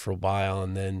sculpture game for a while,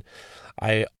 and then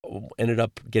I ended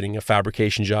up getting a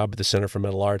fabrication job at the Center for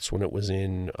Metal Arts when it was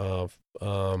in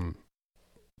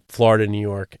Florida, New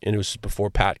York, and it was before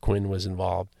Pat Quinn was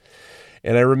involved.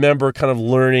 And I remember kind of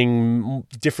learning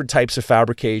different types of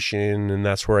fabrication, and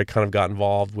that's where I kind of got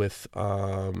involved with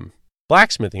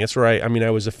blacksmithing. That's where I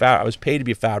was paid to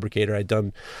be a fabricator. I'd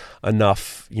done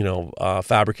enough,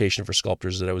 fabrication for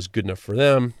sculptors that I was good enough for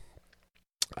them.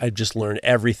 I just learned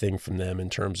everything from them in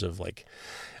terms of like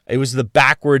it was the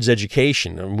backwards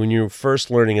education. And when you're first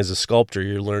learning as a sculptor,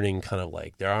 you're learning kind of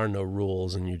like there are no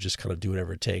rules and you just kind of do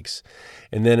whatever it takes.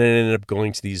 And then I ended up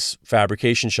going to these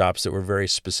fabrication shops that were very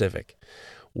specific,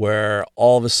 where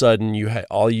all of a sudden you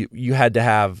had to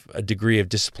have a degree of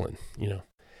discipline, you know.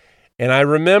 And I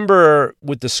remember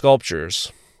with the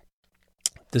sculptures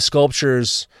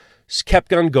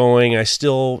kept on going. I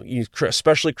still,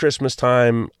 especially Christmas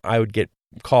time, I would get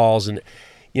calls, and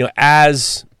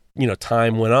as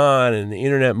time went on and the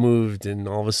internet moved, and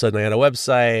all of a sudden I had a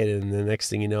website, and the next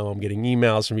thing you know, I'm getting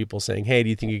emails from people saying, "Hey, do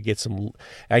you think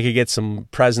I could get some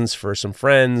presents for some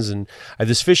friends?" And I have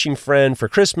this fishing friend for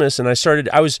Christmas, and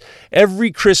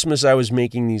every Christmas I was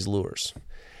making these lures.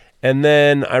 And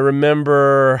then I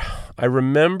remember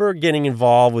getting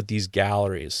involved with these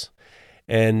galleries,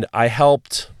 and I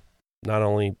helped not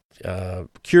only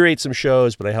curate some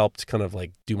shows, but I helped kind of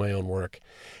like do my own work.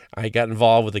 I got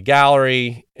involved with a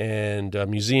gallery and a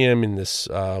museum in this.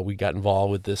 We got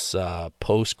involved with this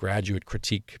postgraduate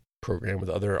critique program with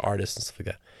other artists and stuff like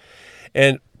that.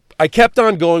 And I kept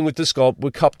on going with the sculpt.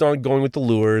 We kept on going with the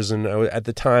lures. And at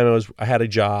the time, I had a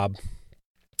job,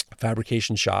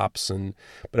 fabrication shops,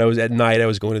 but I was at night. I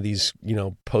was going to these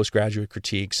postgraduate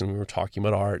critiques, and we were talking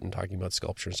about art and talking about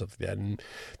sculpture and stuff like that. And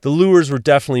the lures were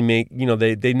definitely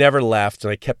they never left,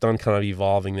 and I kept on kind of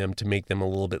evolving them to make them a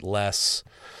little bit less.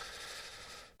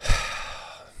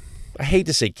 I hate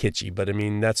to say kitschy, but I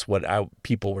mean that's what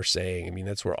people were saying. I mean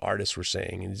that's what artists were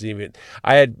saying, and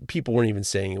people weren't even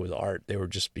saying it was art. They were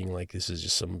just being like, "This is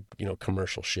just some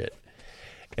commercial shit."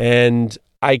 And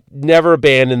I never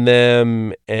abandoned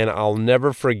them, and I'll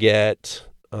never forget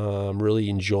really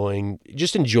enjoying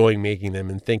making them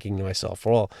and thinking to myself,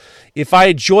 well, if I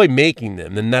enjoy making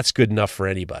them, then that's good enough for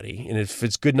anybody. And if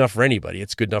it's good enough for anybody,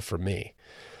 it's good enough for me.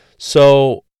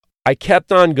 So I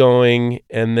kept on going,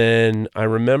 and then I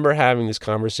remember having this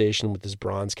conversation with this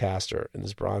bronze caster, and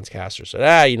this bronze caster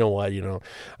said, you know what,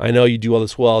 I know you do all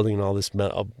this welding and all this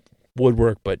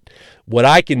woodwork, but what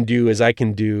I can do is I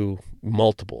can do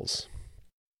multiples.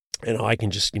 I can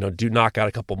just, knock out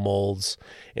a couple molds.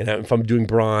 And if I'm doing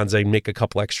bronze, I make a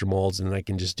couple extra molds, and then I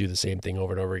can just do the same thing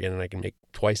over and over again. And I can make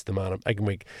twice the amount I can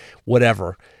make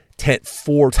whatever,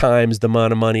 4 times the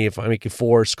amount of money if I make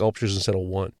 4 sculptures instead of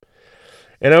 1.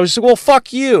 And I was like, well,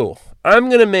 fuck you. I'm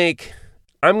going to make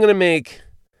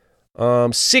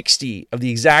 60 of the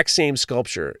exact same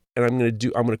sculpture. And I'm going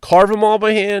to carve them all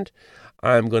by hand.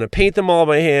 I'm going to paint them all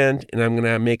by hand, and I'm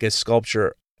going to make a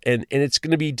sculpture. And it's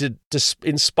going to be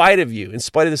in spite of you, in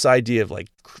spite of this idea of like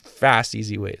fast,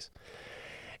 easy ways.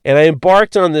 And I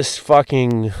embarked on this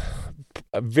fucking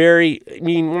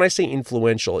when I say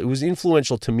influential, it was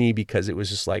influential to me because it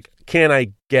was just like, can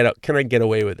I get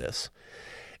away with this?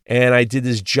 And I did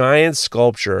this giant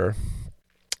sculpture.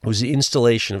 It was the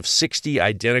installation of 60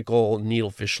 identical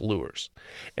needlefish lures.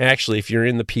 And actually, if you're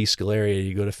in the Peekskill area,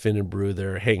 you go to Fin and Brew,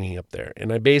 they're hanging up there.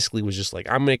 And I basically was just like,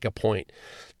 I'm make a point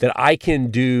that I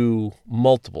can do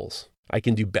multiples. I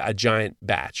can do a giant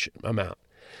batch amount.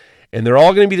 And they're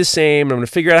all going to be the same. I'm going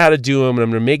to figure out how to do them. And I'm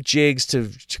going to make jigs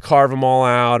to carve them all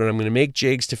out. And I'm going to make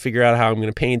jigs to figure out how I'm going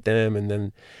to paint them. And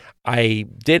then I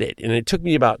did it. And it took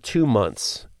me about 2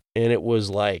 months. And it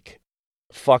was like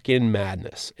fucking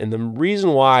madness. And the reason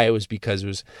why was because it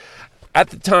was at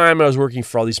the time I was working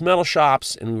for all these metal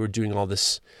shops, and we were doing all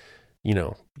this,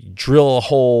 drill a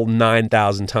hole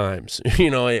 9,000 times.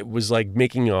 It was like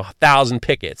making 1,000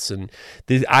 pickets, and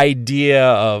the idea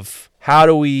of how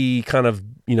do we kind of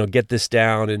get this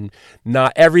down, and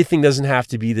not everything doesn't have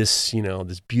to be this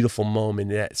this beautiful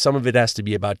moment. Some of it has to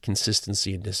be about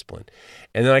consistency and discipline.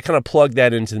 And then I kind of plugged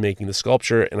that into making the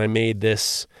sculpture, and I made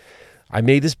this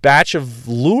batch of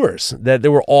lures that they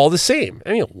were all the same.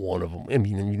 One of them,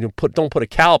 don't put a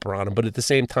caliper on them, but at the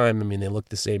same time, they look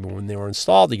the same. And when they were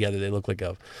installed together, they look like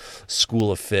a school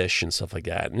of fish and stuff like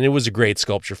that. And it was a great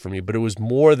sculpture for me, but it was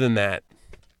more than that,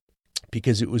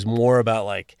 because it was more about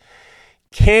like,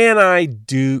 can I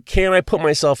put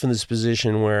myself in this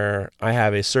position where I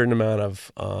have a certain amount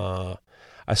of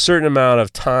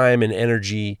time and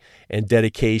energy and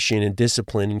dedication and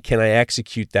discipline, and can I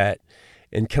execute that?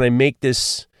 And can I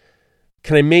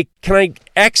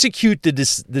execute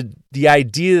the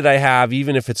idea that I have,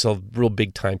 even if it's a real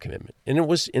big time commitment? And it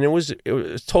was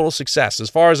total success. As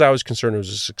far as I was concerned, it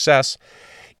was a success.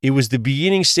 It was the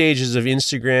beginning stages of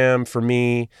Instagram for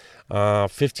me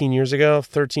 15 years ago,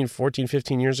 15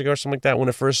 years ago, or something like that. When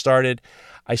it first started,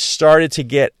 I started to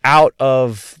get out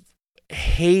of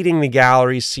hating the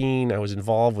gallery scene. I was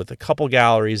involved with a couple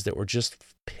galleries that were just,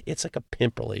 it's like a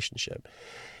pimp relationship.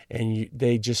 and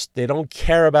they don't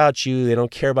care about you. They don't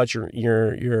care about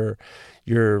your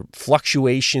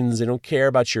fluctuations. They don't care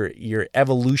about your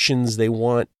evolutions. They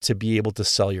want to be able to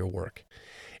sell your work.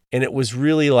 And it was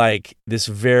really like this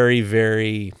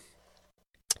it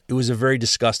was a very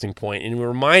disgusting point. And it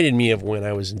reminded me of when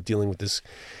I was dealing with this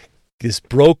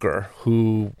broker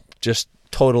who just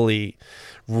totally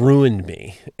ruined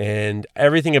me. And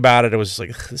everything about it, I was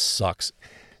like, this sucks.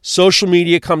 Social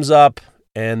media comes up,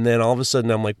 and then all of a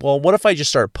sudden I'm like, well, what if I just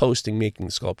start posting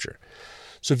making sculpture?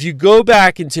 So if you go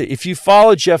back if you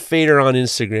follow Jeff Fader on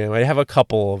Instagram, I have a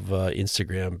couple of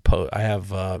Instagram posts. I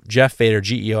have Jeff Fader,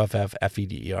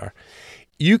 GEOFFFEDER.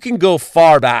 You can go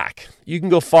far back. You can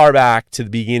go far back to the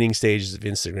beginning stages of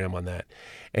Instagram on that.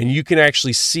 And you can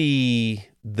actually see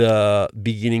the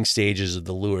beginning stages of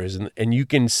the lures. And you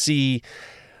can see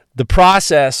the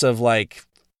process of like,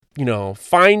 you know,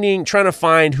 trying to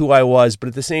find who I was, but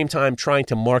at the same time trying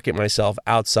to market myself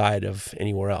outside of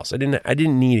anywhere else. I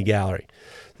didn't need a gallery.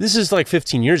 This is like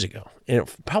 15 years ago,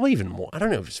 and probably even more. I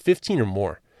don't know if it's 15 or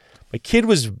more. My kid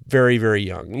was very, very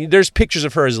young. There's pictures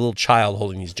of her as a little child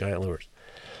holding these giant lures.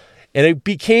 And it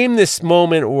became this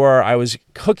moment where I was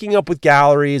hooking up with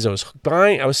galleries. I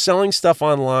was selling stuff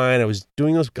online. I was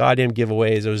doing those goddamn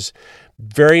giveaways. I was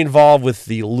very involved with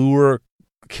the lure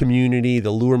community,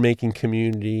 the lure making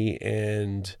community,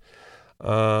 and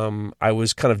I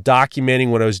was kind of documenting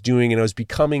what I was doing, and I was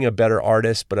becoming a better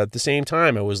artist. But at the same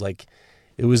time, it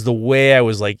was the way I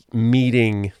was like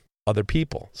meeting other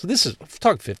people. So this is, I've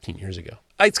talked 15 years ago.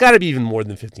 It's got to be even more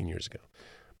than 15 years ago.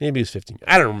 Maybe it was 15.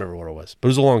 I don't remember what it was, but it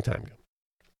was a long time ago.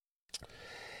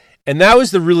 And that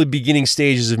was the really beginning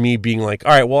stages of me being like,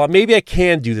 all right, well, maybe I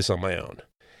can do this on my own.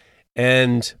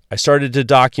 And I started to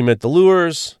document the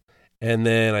lures. And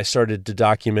then I started to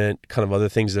document kind of other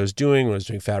things that I was doing when I was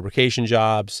doing fabrication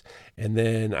jobs. And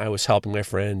then I was helping my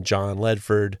friend John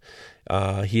Ledford.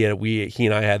 He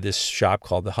and I had this shop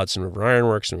called the Hudson River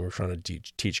Ironworks, and we were trying to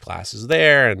teach classes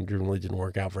there, and it really didn't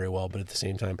work out very well. But at the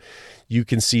same time, you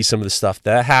can see some of the stuff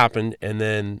that happened. And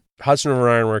then Hudson River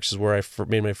Ironworks is where I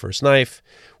made my first knife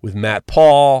with Matt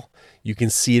Paul. You can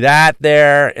see that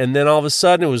there. And then all of a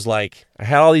sudden, it was like I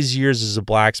had all these years as a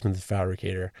blacksmith and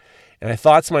fabricator. And I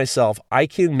thought to myself, I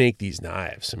can make these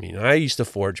knives. I mean, I used to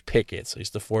forge pickets. I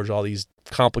used to forge all these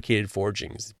complicated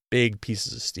forgings, big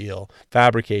pieces of steel,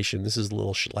 fabrication. This is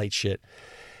little light shit.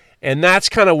 And that's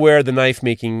kind of where the knife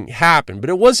making happened. But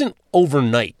it wasn't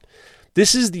overnight.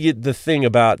 This is the thing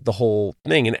about the whole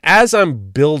thing. And as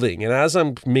I'm building and as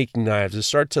I'm making knives, I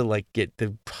start to like get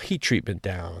the heat treatment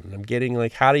down. And I'm getting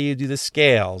like, how do you do the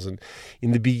scales? And in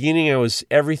the beginning,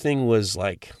 everything was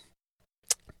like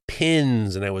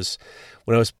pins, and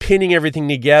when I was pinning everything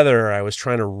together, I was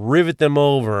trying to rivet them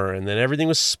over, and then everything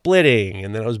was splitting,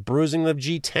 and then I was bruising the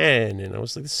G10, and I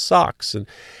was like, this sucks. And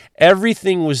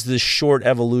everything was this short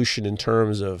evolution in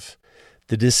terms of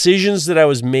the decisions that I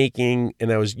was making,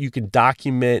 and you can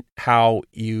document how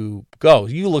you go.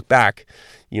 You look back,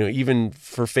 you know, even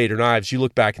for Fader Knives, you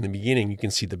look back in the beginning, you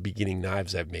can see the beginning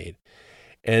knives I've made.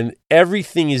 And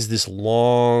everything is this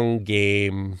long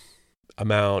game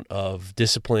amount of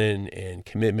discipline and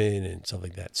commitment and stuff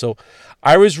like that. So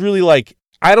I was really like,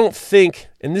 I don't think,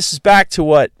 and this is back to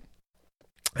what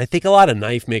I think a lot of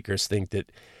knife makers think,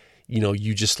 that, you know,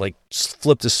 you just like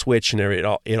flipped a switch and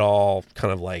it all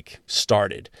kind of like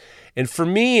started. And for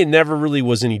me, it never really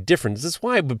was any different. That's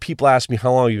why when people ask me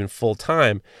how long you've been full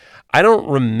time, I don't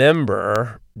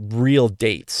remember real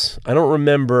dates. I don't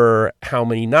remember how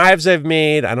many knives I've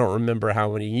made. I don't remember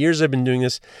how many years I've been doing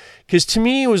this. Because to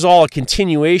me, it was all a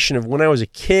continuation of when I was a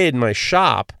kid in my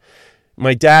shop,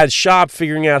 my dad's shop,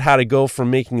 figuring out how to go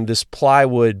from making this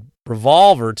plywood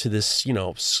revolver to this, you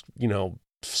know,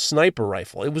 sniper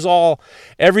rifle. It was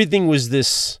everything was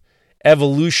this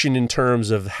evolution in terms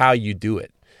of how you do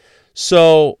it.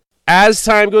 So as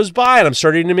time goes by and I'm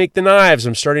starting to make the knives,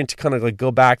 I'm starting to kind of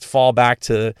like fall back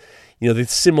to, you know, the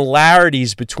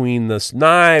similarities between the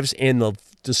knives and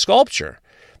the sculpture,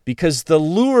 because the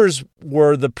lures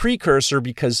were the precursor,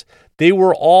 because they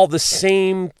were all the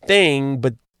same thing,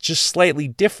 but just slightly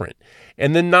different.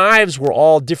 And the knives were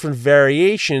all different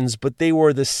variations, but they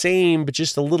were the same, but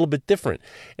just a little bit different.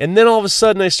 And then all of a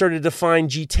sudden I started to find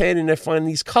G10 and I find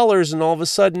these colors, and all of a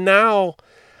sudden now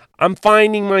I'm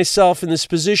finding myself in this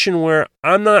position where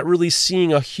I'm not really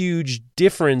seeing a huge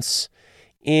difference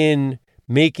in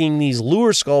making these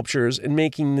lure sculptures and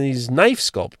making these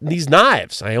these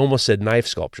knives. I almost said knife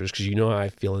sculptures because you know how I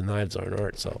feel the knives aren't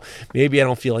art. So maybe I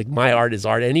don't feel like my art is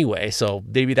art anyway. So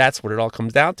maybe that's what it all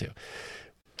comes down to.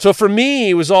 So for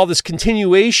me, it was all this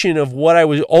continuation of what I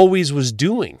always was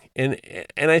doing. And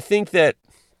I think that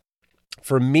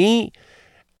for me,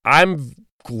 I'm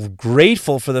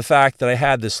grateful for the fact that I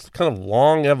had this kind of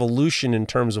long evolution in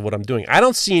terms of what I'm doing. I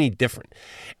don't see any different.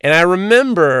 And I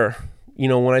remember,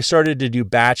 when I started to do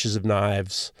batches of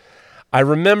knives, I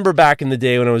remember back in the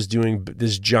day when I was doing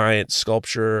this giant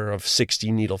sculpture of 60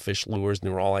 needlefish lures, and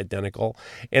they were all identical.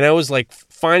 And I was like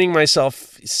finding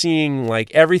myself seeing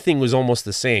like everything was almost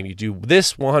the same. You do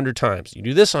this 100 times, you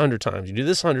do this 100 times, you do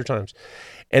this 100 times.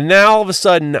 And now all of a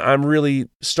sudden I'm really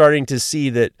starting to see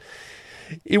that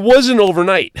it wasn't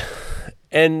overnight.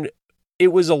 And it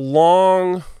was a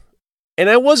long... And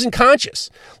I wasn't conscious.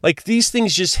 Like these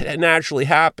things just naturally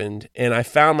happened. And I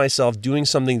found myself doing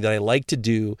something that I like to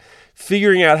do,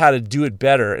 figuring out how to do it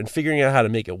better and figuring out how to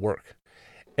make it work.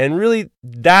 And really,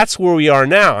 that's where we are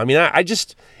now. I mean, I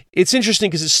just, it's interesting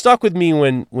because it stuck with me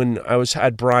when I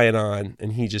had Brian on,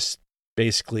 and he just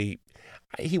basically,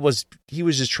 he was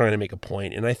just trying to make a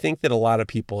point. And I think that a lot of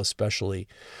people, especially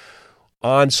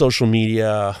on social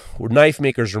media, or knife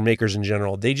makers or makers in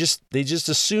general, they just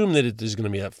assume that there's going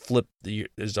to be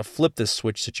there's a flip this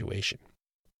switch situation.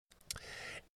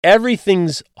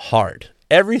 Everything's hard.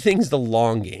 Everything's the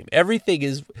long game. Everything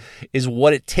is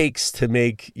what it takes to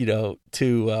make,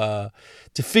 to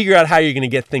figure out how you're going to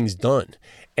get things done.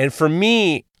 And for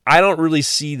me, I don't really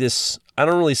see this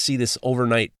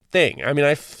overnight thing. I mean,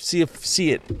 I see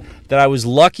it that I was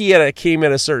lucky I came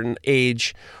at a certain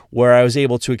age where I was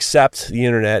able to accept the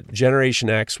internet. Generation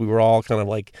X, we were all kind of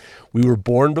like, we were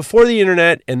born before the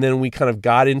internet, and then we kind of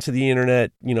got into the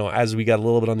internet, as we got a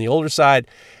little bit on the older side.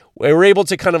 We were able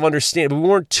to kind of understand, but we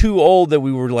weren't too old that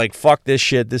we were like, fuck this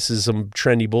shit, this is some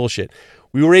trendy bullshit.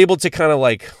 We were able to kind of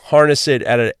like harness it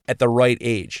at the right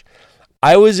age.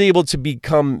 I was able to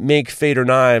make Fader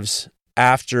knives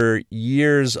after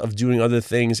years of doing other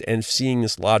things and seeing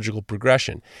this logical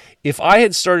progression. If I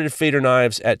had started Fader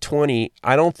knives at 20,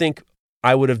 I don't think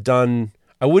I wouldn't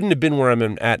have been where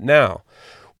I'm at now.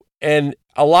 And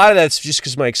a lot of that's just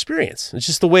because of my experience. It's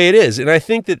just the way it is. And I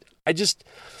think that I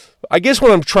guess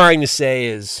what I'm trying to say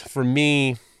is, for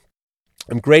me,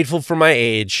 I'm grateful for my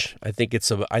age. I think it's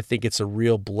a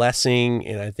real blessing,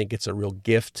 and I think it's a real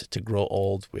gift to grow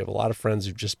old. We have a lot of friends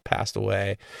who've just passed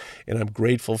away, and I'm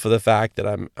grateful for the fact that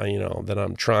I'm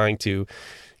trying to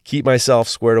keep myself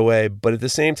squared away. But at the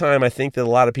same time, I think that a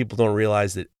lot of people don't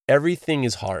realize that everything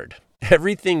is hard.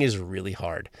 Everything is really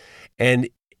hard, and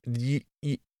you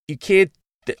can't.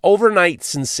 The overnight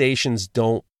sensations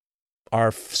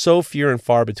are so few and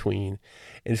far between,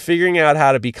 and figuring out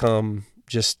how to become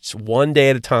just one day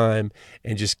at a time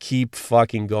and just keep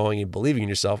fucking going and believing in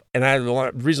yourself. And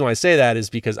the reason why I say that is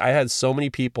because I had so many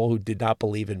people who did not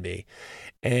believe in me,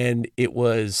 and it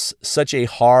was such a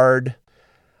hard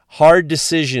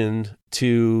decision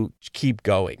to keep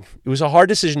going. It was a hard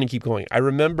decision to keep going. I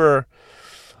remember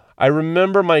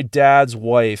my dad's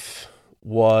wife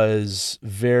was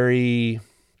very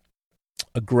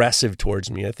aggressive towards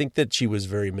me. I think that she was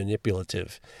very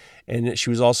manipulative, and she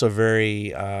was also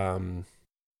very,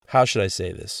 how should I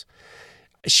say this?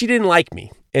 She didn't like me,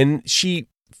 and she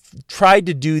tried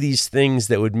to do these things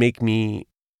that would make me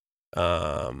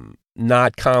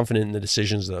not confident in the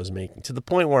decisions that I was making, to the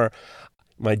point where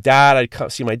I'd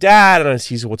see my dad, and I'd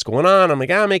see what's going on. I'm like,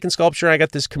 I'm making sculpture. I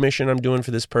got this commission I'm doing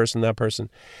for this person, that person.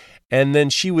 And then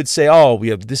she would say,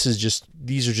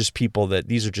 these are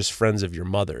just friends of your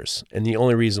mother's. And the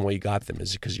only reason why you got them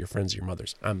is because you're friends of your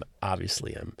mother's. I'm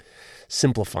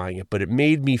simplifying it, but it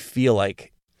made me feel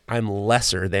like I'm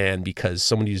lesser than because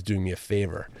somebody's doing me a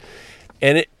favor.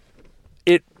 And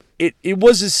it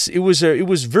was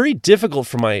very difficult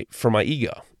for my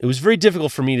ego. It was very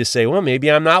difficult for me to say, well,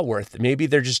 maybe I'm not worth it. Maybe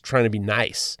they're just trying to be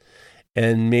nice.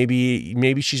 And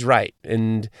maybe she's right.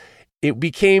 And it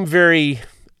became very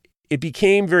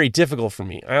difficult for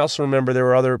me. I also remember there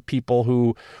were other people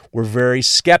who were very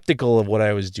skeptical of what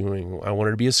I was doing. I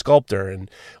wanted to be a sculptor, and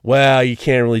you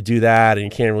can't really do that, and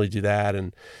you can't really do that.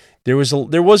 And there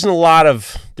wasn't a lot of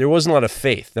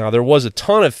faith. Now, there was a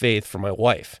ton of faith for my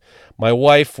wife. My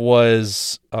wife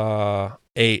was a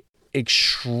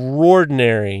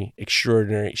extraordinary.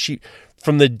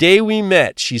 From the day we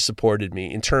met, she supported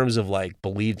me in terms of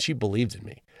she believed in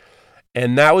me,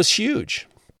 and that was huge.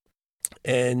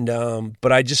 And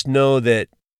but I just know that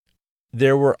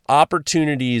there were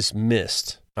opportunities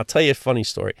missed. I'll tell you a funny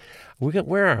story.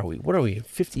 Where are we? What are we?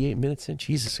 58 minutes in?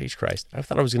 Jesus H. Christ. I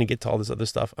thought I was going to get to all this other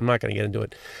stuff. I'm not going to get into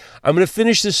it. I'm going to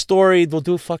finish this story. We'll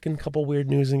do a fucking couple weird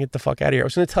news and get the fuck out of here. I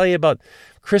was going to tell you about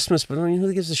Christmas, but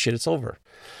who gives a shit? It's over.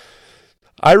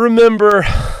 I remember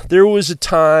there was a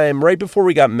time right before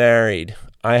we got married.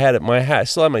 I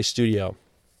still had my studio.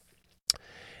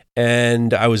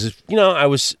 And I was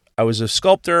was a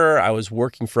sculptor. I was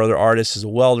working for other artists as a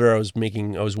welder. I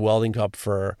was welding up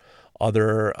for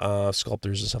other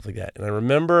sculptors and stuff like that. And I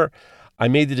remember I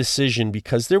made the decision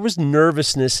because there was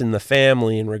nervousness in the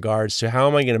family in regards to how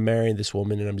am I going to marry this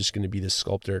woman and I'm just going to be this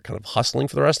sculptor kind of hustling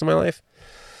for the rest of my life.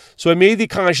 So I made the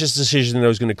conscious decision that I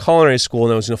was going to culinary school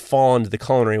and I was going to fall into the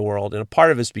culinary world. And a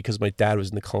part of it's because my dad was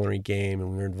in the culinary game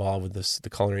and we were involved with the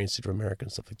Culinary Institute of America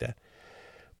and stuff like that.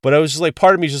 But I was just like,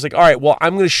 part of me is just like, all right, well,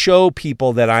 I'm going to show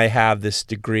people that I have this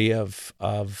degree of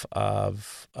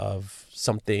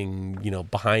something,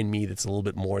 behind me that's a little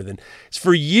bit more than.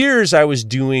 For years, I was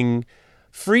doing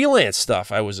freelance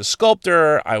stuff. I was a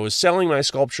sculptor. I was selling my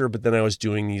sculpture, but then I was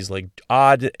doing these like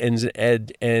odd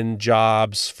end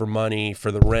jobs for money,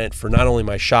 for the rent, for not only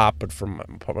my shop but for my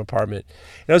apartment.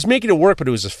 And I was making it work, but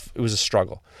it was a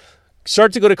struggle.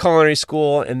 Start to go to culinary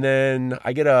school, and then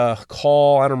I get a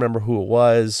call. I don't remember who it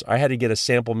was. I had to get a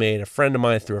sample made. A friend of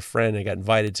mine through a friend. I got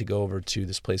invited to go over to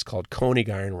this place called Koenig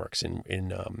Ironworks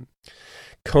in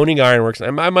Koenig Ironworks.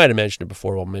 I might have mentioned it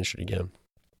before. I'll mention it again.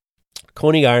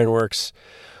 Koenig Ironworks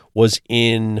was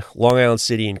in Long Island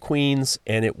City in Queens,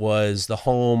 and it was the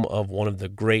home of one of the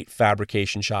great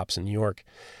fabrication shops in New York.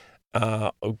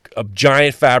 A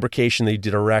giant fabrication. They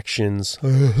did erections.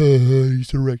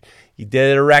 He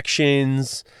did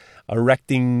erections,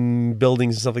 erecting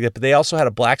buildings and stuff like that. But they also had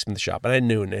a blacksmith shop, and I didn't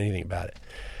know anything about it.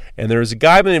 And there was a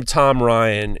guy by the name of Tom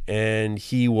Ryan, and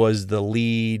he was the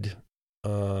lead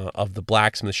of the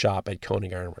blacksmith shop at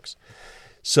Koenig Ironworks.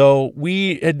 So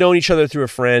we had known each other through a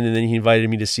friend, and then he invited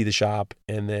me to see the shop.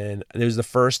 And then it was the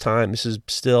first time, this is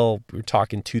still, we're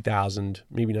talking 2000,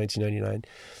 maybe 1999.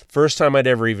 First time I'd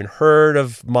ever even heard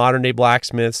of modern day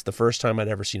blacksmiths. The first time I'd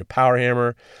ever seen a power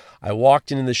hammer. I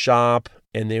walked into the shop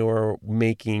and they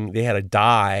had a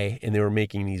die and they were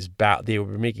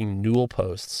making newel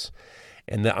posts.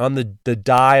 And on the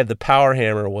die of the power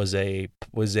hammer was a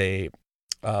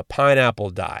pineapple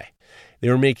die. They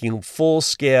were making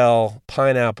full-scale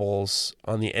pineapples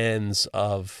on the ends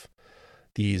of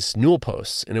these newel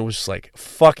posts, and it was just like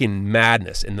fucking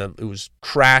madness. And it was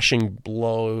crashing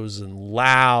blows and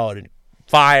loud and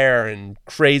fire and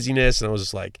craziness, and I was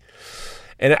just like,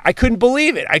 and I couldn't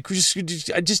believe it. I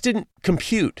just didn't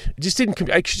compute.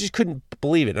 I just couldn't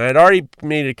believe it. And I'd already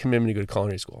made a commitment to go to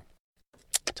culinary school.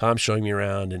 Tom's showing me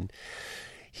around, and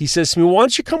he says to me, "Why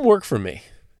don't you come work for me?"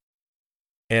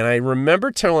 And I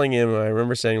remember telling him,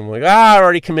 saying, I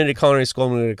already committed to culinary school.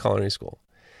 I'm going to go to culinary school.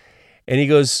 And he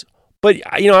goes, but,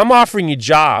 I'm offering you a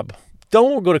job.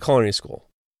 Don't go to culinary school.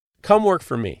 Come work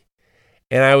for me.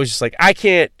 And I was just like, I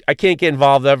can't get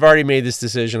involved. I've already made this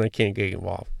decision. I can't get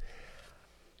involved.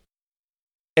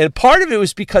 And part of it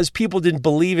was because people didn't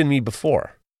believe in me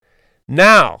before.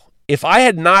 Now, if I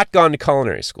had not gone to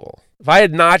culinary school,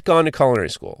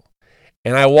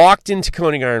 and I walked into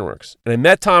Koenig Ironworks and I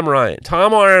met Tom Ryan.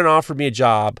 Tom Ryan offered me a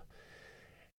job.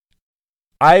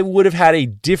 I would have had a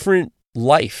different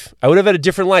life. It would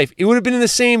have been in the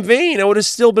same vein. I would have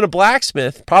still been a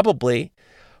blacksmith, probably.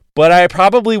 But I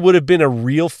probably would have been a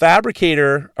real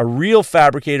fabricator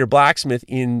blacksmith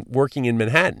working in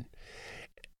Manhattan.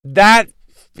 That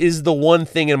is the one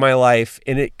thing in my life,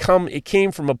 and it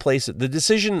came from a place. The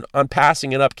decision on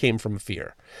passing it up came from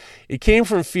fear. It came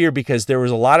from fear because there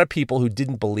was a lot of people who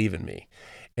didn't believe in me.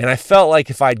 And I felt like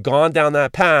if I'd gone down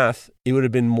that path, it would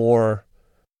have been more,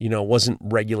 wasn't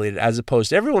regulated, as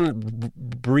opposed to everyone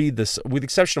breathed this, with the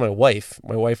exception of my wife.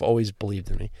 My wife always believed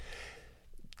in me.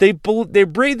 They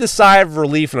breathed the sigh of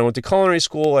relief, and I went to culinary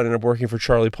school. I ended up working for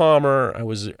Charlie Palmer.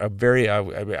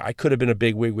 I could have been a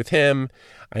big wig with him.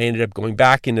 I ended up going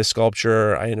back into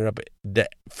sculpture.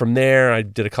 From there, I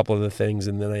did a couple other things,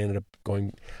 and then I ended up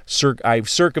I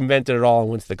circumvented it all and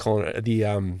went to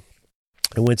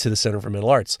I went to the Center for Metal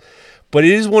Arts. But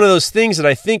it is one of those things that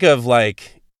I think of,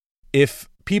 like, if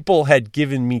people had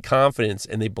given me confidence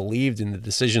and they believed in the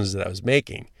decisions that I was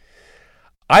making,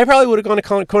 I probably would have gone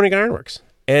to Koenig Ironworks.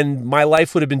 And my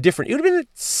life would have been different. It would have been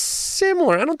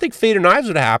similar. I don't think Fate or Knives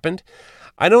would have happened.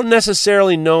 I don't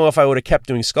necessarily know if I would have kept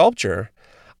doing sculpture.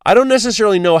 I don't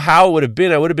necessarily know how it would have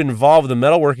been. I would have been involved with the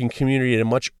metalworking community at a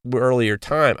much earlier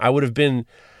time. I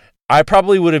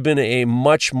probably would have been a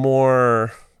much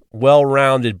more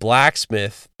well-rounded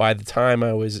blacksmith by the time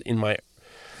I was in my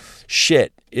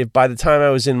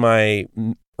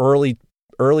early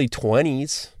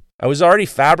 20s. I was already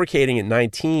fabricating at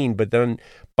 19, but then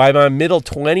by my middle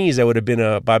 20s, I would have been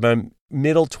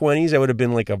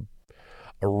like a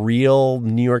real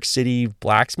New York City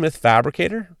blacksmith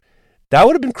fabricator. That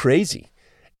would have been crazy.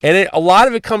 And a lot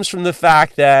of it comes from the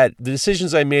fact that the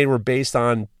decisions I made were based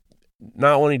on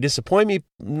not wanting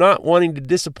to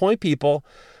disappoint people,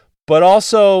 but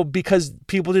also because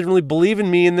people didn't really believe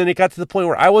in me. And then it got to the point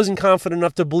where I wasn't confident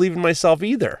enough to believe in myself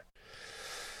either.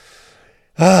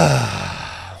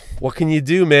 What can you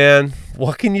do, man?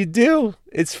 What can you do?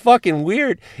 It's fucking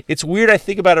weird. It's weird. I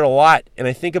think about it a lot. And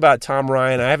I think about Tom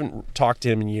Ryan. I haven't talked to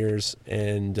him in years.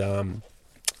 And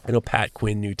I know Pat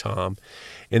Quinn knew Tom.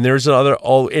 And there's the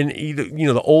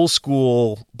old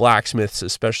school blacksmiths,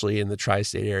 especially in the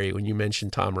tri-state area, when you mention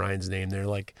Tom Ryan's name, they're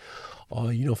like, oh,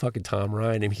 you know fucking Tom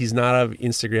Ryan. And he's not an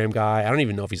Instagram guy. I don't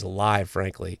even know if he's alive,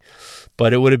 frankly.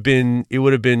 But it would have been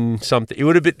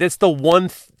something. That's the one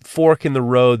fork in the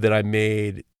road that I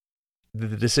made, the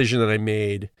decision that I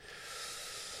made.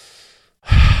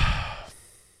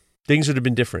 Things would have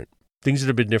been different.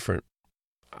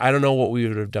 I don't know what we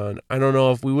would have done. I don't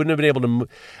know if we wouldn't have been able to.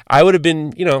 I would have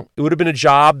been, it would have been a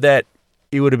job that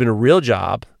it would have been a real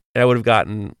job. And I would have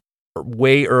gotten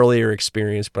way earlier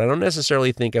experience, but I don't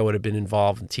necessarily think I would have been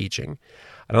involved in teaching.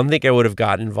 I don't think I would have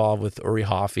gotten involved with Uri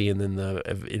Hoffi and then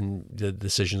in the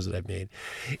decisions that I've made.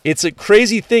 It's a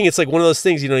crazy thing. It's like one of those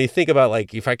things, you think about,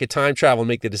 like, if I could time travel and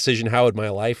make the decision, how would my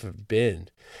life have been?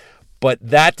 But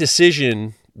that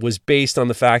decision was based on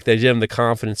the fact that I didn't have the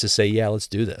confidence to say, yeah, let's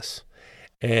do this.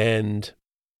 And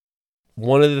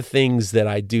one of the things that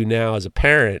I do now as a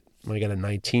parent, when I got a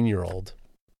 19-year-old,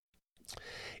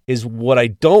 is what I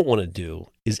don't want to do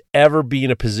is ever be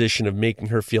in a position of making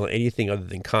her feel anything other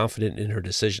than confident in her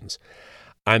decisions.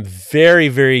 I'm very,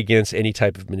 very against any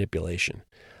type of manipulation.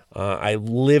 I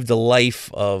lived a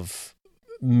life of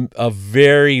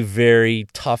very, very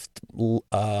tough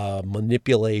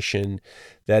manipulation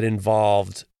that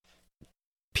involved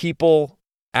people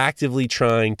actively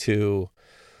trying to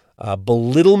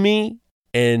belittle me,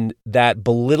 and that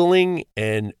belittling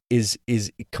is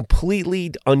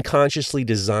completely unconsciously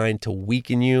designed to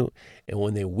weaken you. And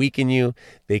when they weaken you,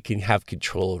 they can have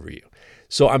control over you.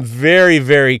 So I'm very,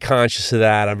 very conscious of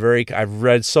that. I've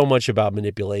read so much about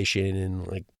manipulation and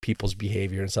like people's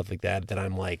behavior and stuff like that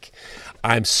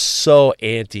I'm so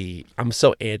anti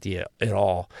it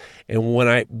all. And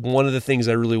one of the things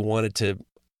I really wanted to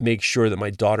make sure that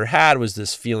my daughter had was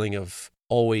this feeling of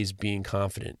always being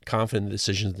confident in the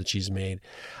decisions that she's made.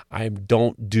 I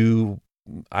don't do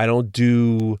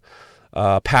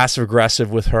passive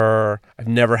aggressive with her. I've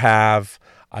never have.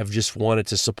 I've just wanted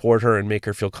to support her and make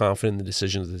her feel confident in the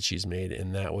decisions that she's made.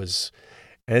 And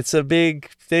it's a big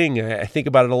thing. I think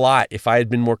about it a lot. If I had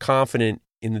been more confident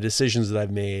in the decisions that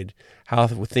I've made, how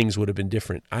things would have been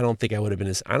different. I don't think I would have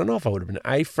been I don't know if I would have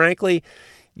been. Frankly,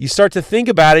 you start to think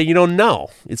about it, you don't know.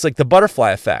 It's like the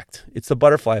butterfly effect.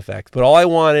 But all I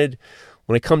wanted,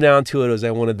 when I come down to it, was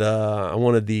I wanted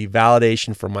the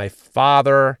validation from my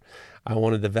father. I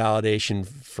wanted the validation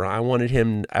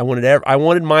I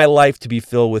wanted my life to be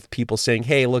filled with people saying,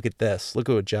 hey, look at this. Look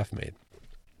at what Jeff made.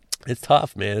 It's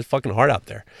tough, man. It's fucking hard out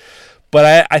there.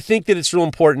 But I think that it's real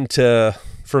important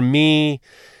for me,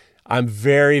 I'm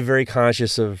very, very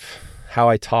conscious of how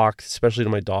I talk, especially to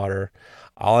my daughter.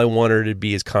 All I want her to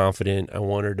be is confident. I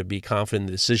want her to be confident in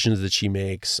the decisions that she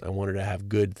makes. I want her to have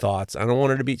good thoughts. I don't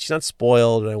want her to she's not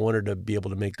spoiled, and I want her to be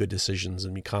able to make good decisions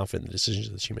and be confident in the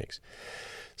decisions that she makes.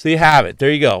 So you have it.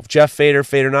 There you go. Jeff Fader,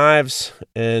 Fader Knives.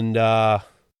 And where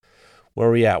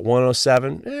are we at?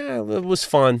 107. It was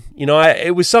fun.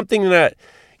 It was something that,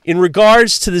 in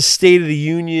regards to the state of the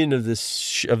union of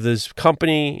this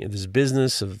company, of this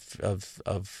business, of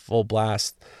Full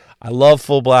Blast, I love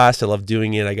Full Blast. I love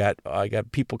doing it. I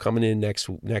got people coming in next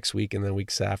week and then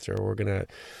weeks after. We're gonna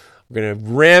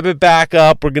ramp it back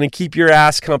up. We're gonna keep your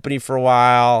ass company for a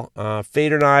while.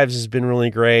 Fader Knives has been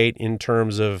really great in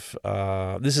terms of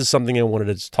this is something I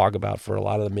wanted to talk about for a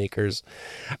lot of the makers.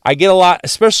 I get a lot,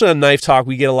 especially on Knife Talk,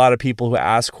 we get a lot of people who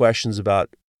ask questions about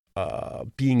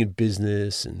being in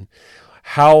business and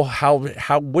how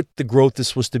what the growth is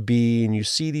supposed to be, and you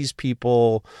see these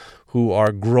people who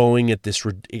are growing at this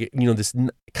this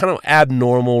kind of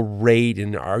abnormal rate,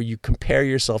 and you compare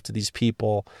yourself to these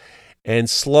people, and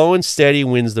slow and steady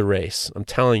wins the race. I'm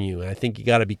telling you. I think you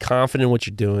got to be confident in what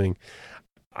you're doing.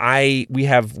 We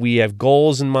have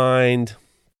goals in mind,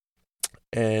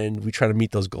 and we try to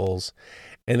meet those goals.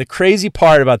 And the crazy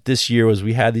part about this year was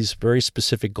we had these very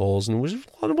specific goals, and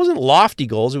it wasn't lofty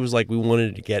goals. It was like we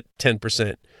wanted to get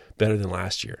 10% better than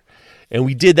last year. And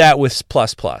we did that with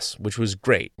plus, which was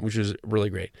great, which was really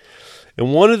great.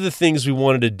 And one of the things we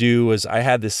wanted to do was I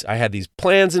had these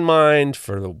plans in mind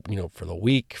for the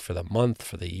week, for the month,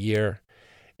 for the year.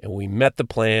 And we met the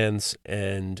plans,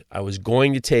 and I was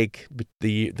going to take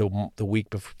the week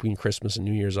between Christmas and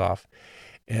New Year's off.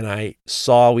 And I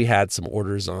saw we had some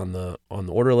orders on the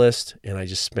order list, and I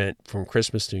just spent from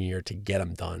Christmas to New Year to get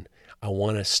them done. I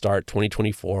want to start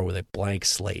 2024 with a blank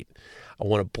slate. I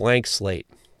want a blank slate.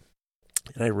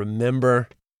 And I remember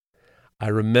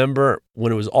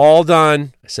when it was all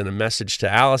done, I sent a message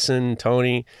to Allison,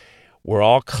 Tony. We're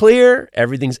all clear.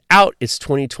 Everything's out. It's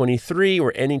 2023.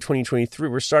 We're ending 2023.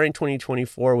 We're starting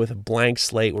 2024 with a blank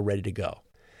slate. We're ready to go.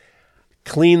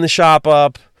 Clean the shop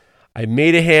up. I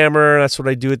made a hammer. That's what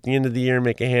I do at the end of the year,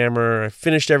 make a hammer. I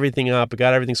finished everything up. I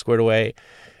got everything squared away.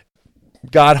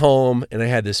 Got home, and I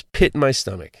had this pit in my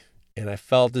stomach. And I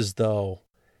felt as though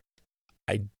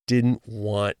I didn't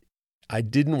want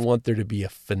there to be a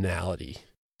finality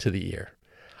to the year.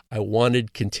 I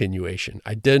wanted continuation.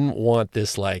 I didn't want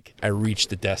this like I reached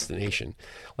the destination.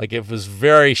 Like it was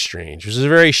very strange. It was a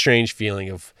very strange feeling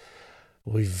of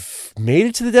we've made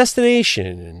it to the destination,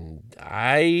 and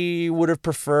I would have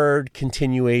preferred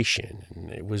continuation.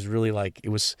 And it was really like it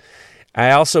was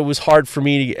hard for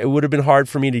me it would have been hard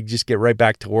for me to just get right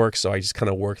back to work, so I just kind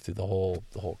of worked through the whole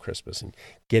Christmas and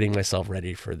getting myself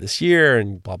ready for this year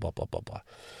and blah blah blah blah blah.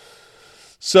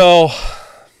 So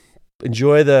I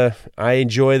enjoy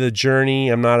the journey.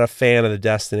 I'm not a fan of the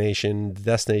destination. The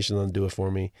destination doesn't do it for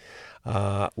me.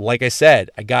 Like I said,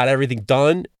 I got everything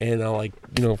done, and I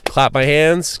clap my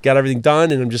hands, got everything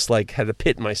done, and I'm just like had a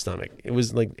pit in my stomach. It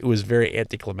was very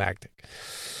anticlimactic.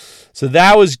 So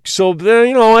that was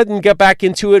I didn't get back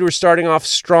into it. We're starting off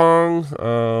strong.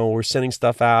 We're sending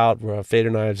stuff out.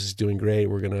 Fader Knives is doing great.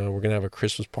 We're gonna have a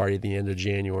Christmas party at the end of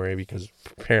January because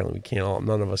apparently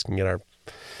none of us can get our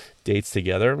dates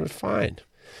together. But fine.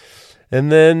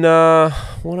 And then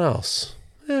what else?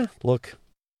 Look,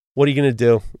 what are you gonna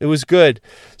do? It was good.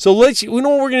 So we know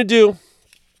what we're gonna do.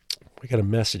 I got a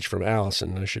message from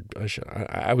Allison.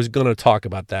 I was going to talk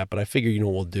about that, but I figure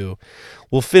what we'll do.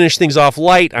 We'll finish things off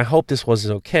light. I hope this was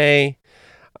okay.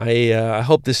 I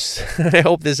hope this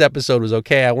episode was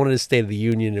okay. I wanted a State of the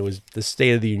Union. The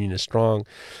State of the Union is strong,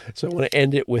 so I want to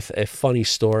end it with a funny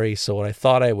story. So what I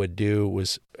thought I would do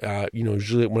was,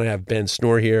 usually when I have Ben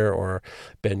Snore here or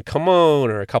Ben Camone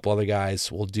or a couple other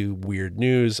guys, we'll do weird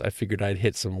news. I figured I'd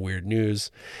hit some weird news,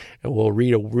 and we'll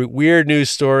read a weird news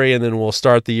story, and then we'll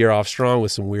start the year off strong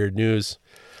with some weird news.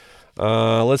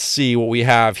 Let's see what we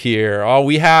have here.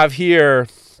 We have here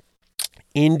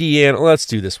Indiana. Let's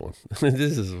do this one.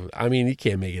 You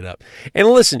can't make it up. And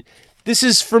listen, this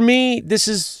is for me. This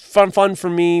is fun for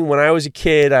me. When I was a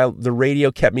kid, the radio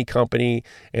kept me company,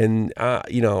 and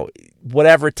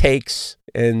whatever it takes.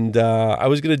 And I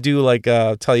was gonna do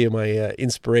tell you my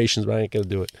inspirations, but I ain't gonna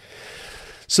do it.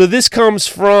 So this comes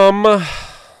from.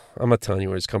 I'm not telling you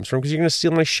where this comes from because you're gonna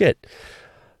steal my shit.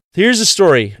 Here's a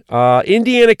story.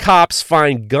 Indiana cops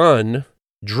find gun,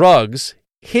 drugs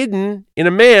hidden in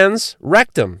a man's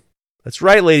rectum. That's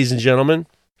right, ladies and gentlemen.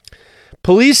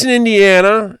 Police in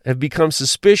Indiana have become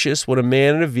suspicious when a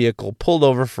man in a vehicle pulled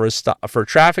over for a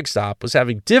traffic stop was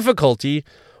having difficulty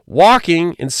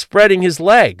walking and spreading his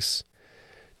legs.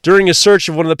 During a search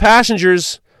of one of the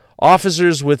passengers,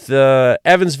 officers with the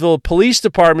Evansville Police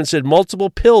Department said multiple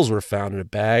pills were found in a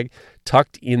bag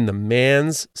tucked in the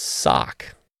man's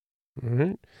sock. All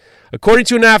right. According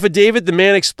to an affidavit, the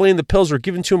man explained the pills were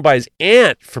given to him by his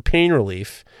aunt for pain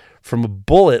relief from a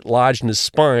bullet lodged in his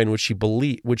spine, which he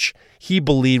believed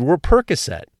were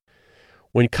Percocet.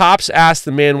 When cops asked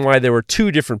the man why there were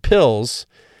two different pills,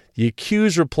 the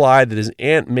accused replied that his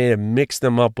aunt may have mixed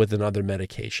them up with another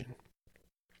medication.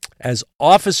 As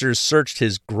officers searched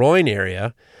his groin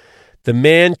area, the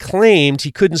man claimed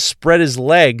he couldn't spread his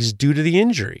legs due to the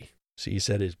injury. So he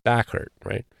said his back hurt,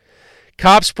 right?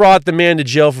 Cops brought the man to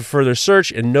jail for further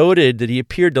search and noted that he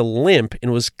appeared to limp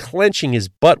and was clenching his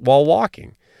butt while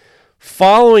walking.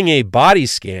 Following a body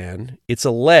scan, it's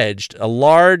alleged a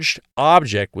large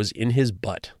object was in his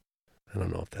butt. I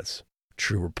don't know if that's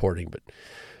true reporting, but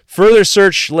further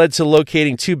search led to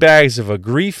locating 2 bags of a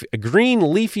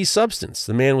green leafy substance.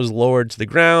 The man was lowered to the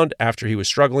ground after he was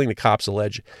struggling. The cops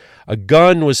allege a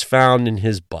gun was found in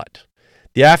his butt.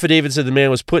 The affidavit said the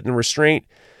man was put in restraint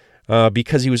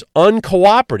because he was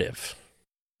uncooperative.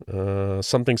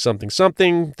 Something.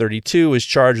 32 is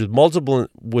charged with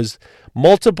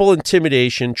multiple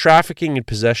intimidation, trafficking, and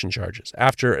possession charges.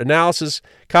 After analysis,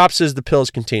 cops says the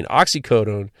pills contain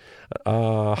oxycodone,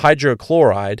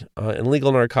 hydrochloride, an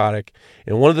illegal narcotic,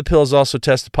 and one of the pills also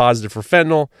tested positive for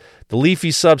fentanyl. The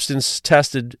leafy substance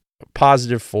tested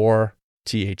positive for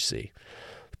THC.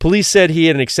 Police said he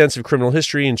had an extensive criminal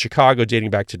history in Chicago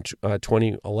dating back to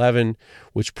 2011,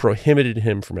 which prohibited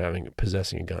him from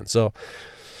possessing a gun. So,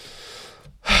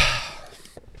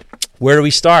 where do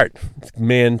we start?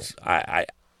 Man,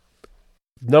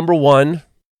 number one,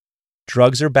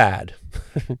 drugs are bad.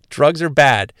 Drugs are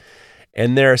bad.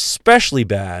 And they're especially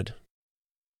bad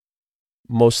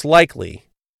most likely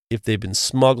if they've been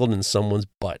smuggled in someone's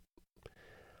butt.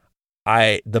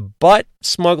 The butt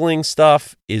smuggling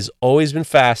stuff has always been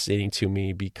fascinating to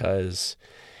me because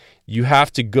you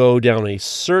have to go down a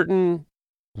certain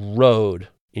road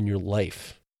in your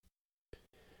life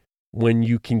when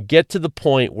you can get to the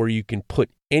point where you can put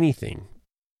anything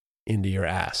into your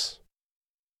ass,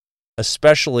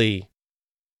 especially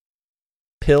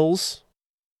pills,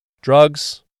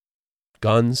 drugs,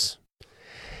 guns.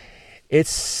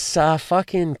 It's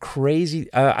fucking crazy.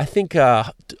 I think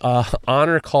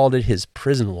Honor called it his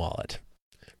prison wallet.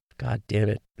 God damn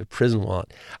it, the prison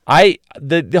wallet. I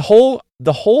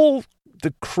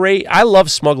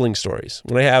love smuggling stories.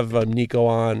 When I have Nico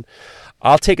on,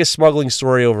 I'll take a smuggling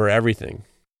story over everything.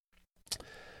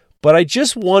 But I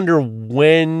just wonder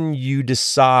when you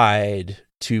decide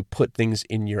to put things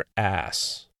in your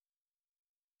ass.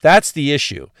 That's the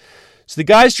issue. So the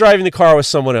guy's driving the car with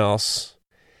someone else.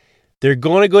 They're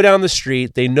going to go down the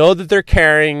street. They know that they're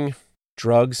carrying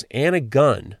drugs and a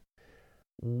gun.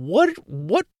 What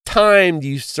time do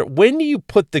you start? When do you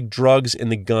put the drugs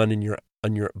and the gun in your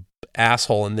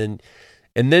asshole and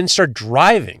then start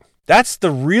driving? That's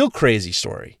the real crazy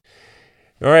story.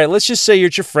 All right, let's just say you're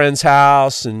at your friend's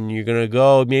house and you're gonna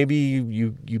go. Maybe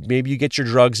you get your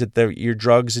drugs at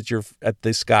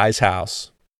this guy's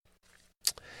house,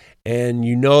 and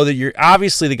you know that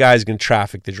obviously the guy's gonna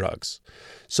traffic the drugs.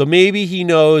 So maybe he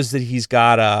knows that he's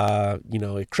got a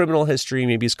criminal history.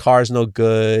 Maybe his car's no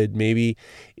good. Maybe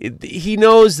he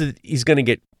knows that he's gonna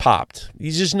get popped.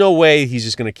 There's just no way he's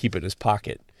just gonna keep it in his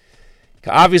pocket.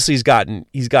 Obviously, he's gotten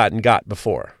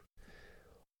before.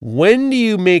 When do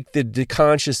you make the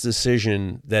conscious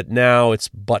decision that now it's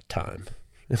butt time?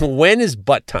 When does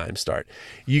butt time start?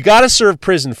 You got to serve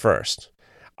prison first.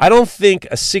 I don't think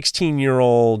a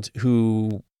 16-year-old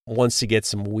who wants to get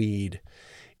some weed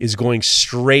is going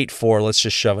straight for, let's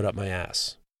just shove it up my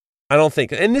ass. I don't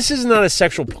think. And this is not a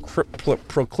sexual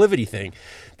proclivity thing.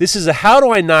 This is a how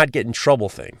do I not get in trouble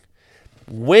thing.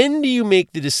 When do you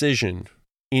make the decision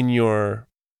in your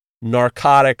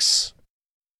narcotics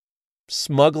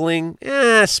smuggling?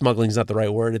 Smuggling's not the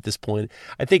right word at this point.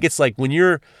 I think it's like when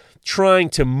you're trying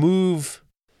to move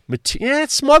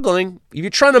it's smuggling. If you're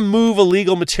trying to move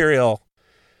illegal material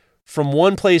from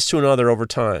one place to another over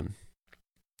time,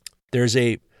 there's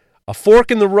a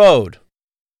fork in the road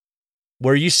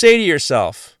where you say to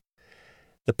yourself,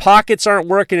 the pockets aren't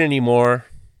working anymore.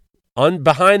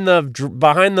 Behind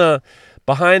the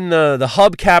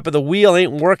hubcap of the wheel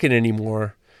ain't working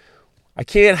anymore. I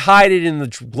can't hide it in the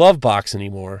glove box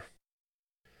anymore.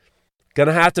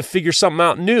 Gonna have to figure something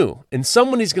out new. And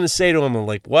somebody's gonna say to him,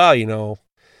 like, well,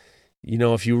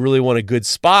 if you really want a good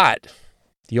spot,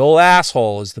 the old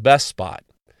asshole is the best spot.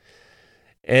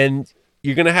 And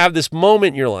you're gonna have this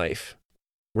moment in your life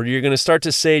where you're gonna start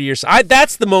to say to yourself,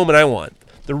 that's the moment I want.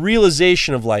 The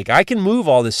realization of like, I can move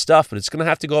all this stuff, but it's gonna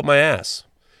have to go up my ass.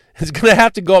 It's gonna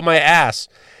have to go up my ass.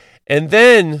 And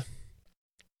then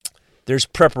there's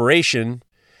preparation.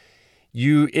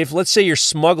 If let's say you're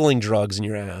smuggling drugs in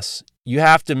your ass, you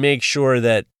have to make sure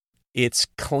that it's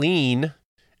clean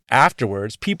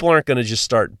afterwards. People aren't going to just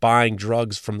start buying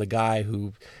drugs from the guy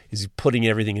who is putting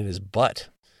everything in his butt.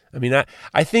 I mean,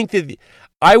 I think that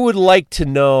I would like to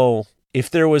know if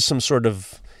there was some sort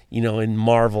of, in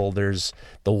Marvel, there's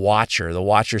the Watcher. The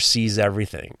Watcher sees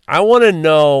everything. I want to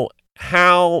know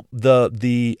how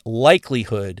the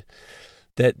likelihood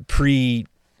that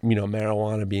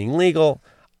marijuana being legal,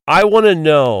 I want to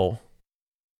know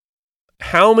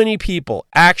how many people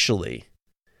actually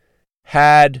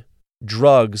had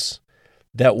drugs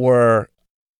that were,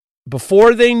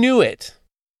 before they knew it,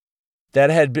 that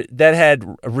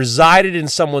had resided in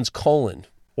someone's colon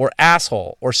or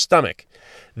asshole or stomach.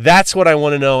 That's what I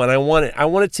want to know, and I want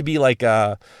it to be like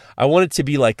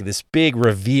this big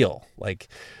reveal, like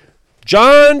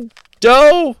John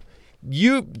Doe.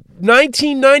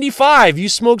 1995, you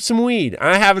smoked some weed.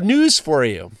 I have news for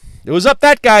you. It was up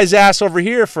that guy's ass over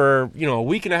here for, a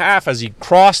week and a half as he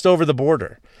crossed over the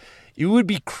border. It would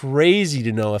be crazy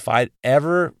to know if I'd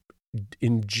ever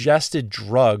ingested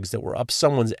drugs that were up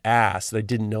someone's ass that I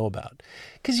didn't know about.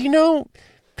 Because,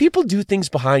 people do things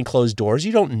behind closed doors.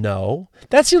 You don't know.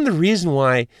 That's the only reason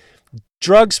why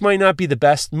drugs might not be the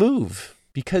best move.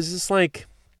 Because it's like,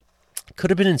 could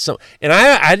have been in some, and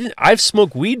I've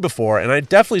smoked weed before, and I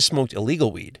definitely smoked illegal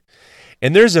weed.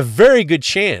 And there's a very good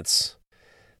chance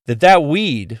that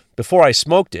weed, before I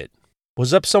smoked it,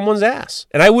 was up someone's ass.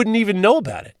 And I wouldn't even know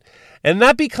about it. And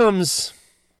that becomes,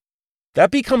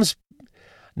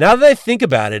 now that I think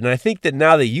about it, and I think that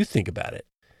now that you think about it,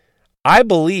 I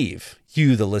believe,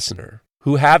 you, the listener,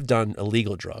 who have done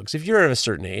illegal drugs, if you're of a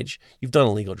certain age, you've done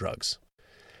illegal drugs.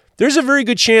 There's a very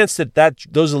good chance that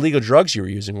those illegal drugs you were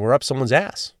using were up someone's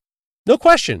ass. No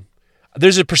question.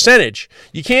 There's a percentage.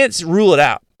 You can't rule it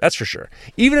out. That's for sure.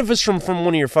 Even if it's from one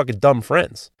of your fucking dumb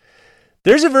friends.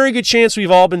 There's a very good chance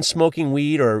we've all been smoking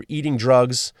weed or eating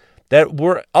drugs that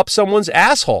were up someone's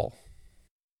asshole.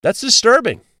 That's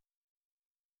disturbing.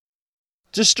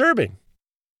 Disturbing.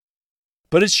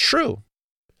 But it's true.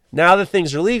 Now that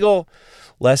things are legal,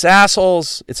 less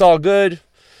assholes, it's all good.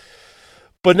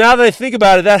 But now that I think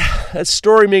about it, that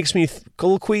story makes me a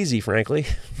little queasy, frankly.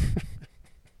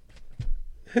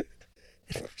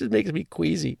 It just makes me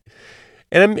queasy.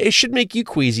 And it should make you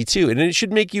queasy too. And it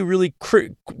should make you really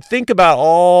think about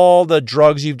all the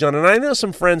drugs you've done. And I know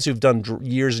some friends who've done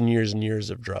years and years and years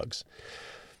of drugs.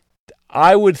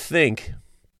 I would think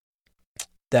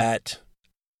that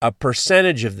a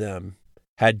percentage of them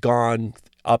had gone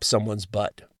up someone's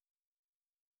butt.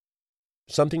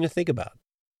 Something to think about.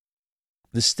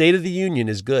 The State of the Union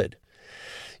is good.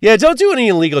 Yeah, don't do any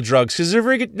illegal drugs because they're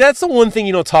very good. That's the one thing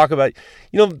you don't talk about.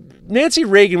 Nancy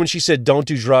Reagan, when she said don't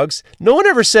do drugs, no one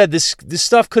ever said this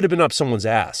stuff could have been up someone's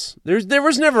ass. There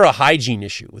was never a hygiene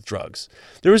issue with drugs.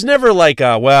 There was never like,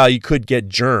 well, you could get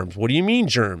germs. What do you mean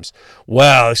germs?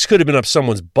 Well, this could have been up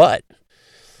someone's butt.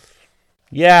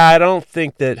 Yeah,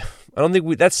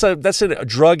 that's a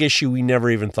drug issue we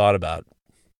never even thought about.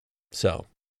 So,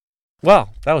 well,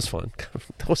 that was fun.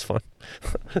 That was fun.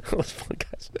 That was fun,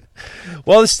 guys.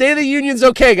 Well, the State of the Union's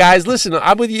okay, guys. Listen,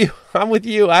 I'm with you. I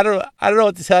don't know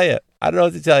what to tell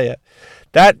you.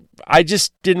 That I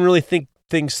just didn't really think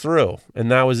things through,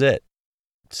 and that was it.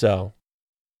 So,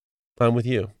 I'm with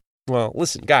you. Well,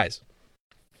 listen, guys.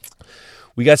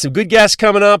 We got some good guests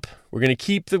coming up. We're gonna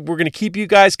keep you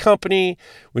guys company.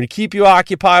 We're gonna keep you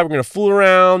occupied. We're gonna fool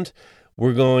around.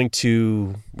 We're going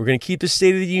to keep the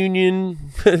State of the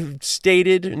Union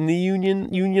stated and the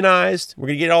unionized. We're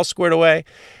going to get it all squared away.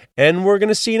 And we're going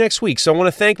to see you next week. So I want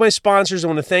to thank my sponsors. I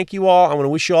want to thank you all. I want to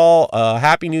wish you all a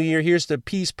happy new year. Here's to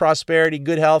peace, prosperity,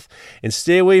 good health, and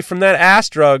stay away from that ass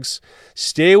drugs.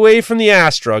 Stay away from the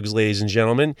ass drugs, ladies and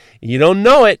gentlemen. You don't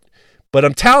know it, but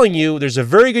I'm telling you, there's a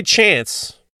very good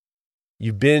chance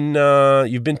you've been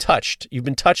touched. You've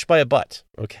been touched by a butt.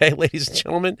 Okay, ladies and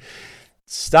gentlemen.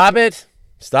 Stop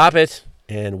it,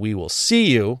 and we will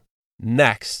see you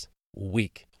next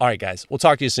week. All right, guys, we'll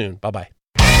talk to you soon. Bye-bye.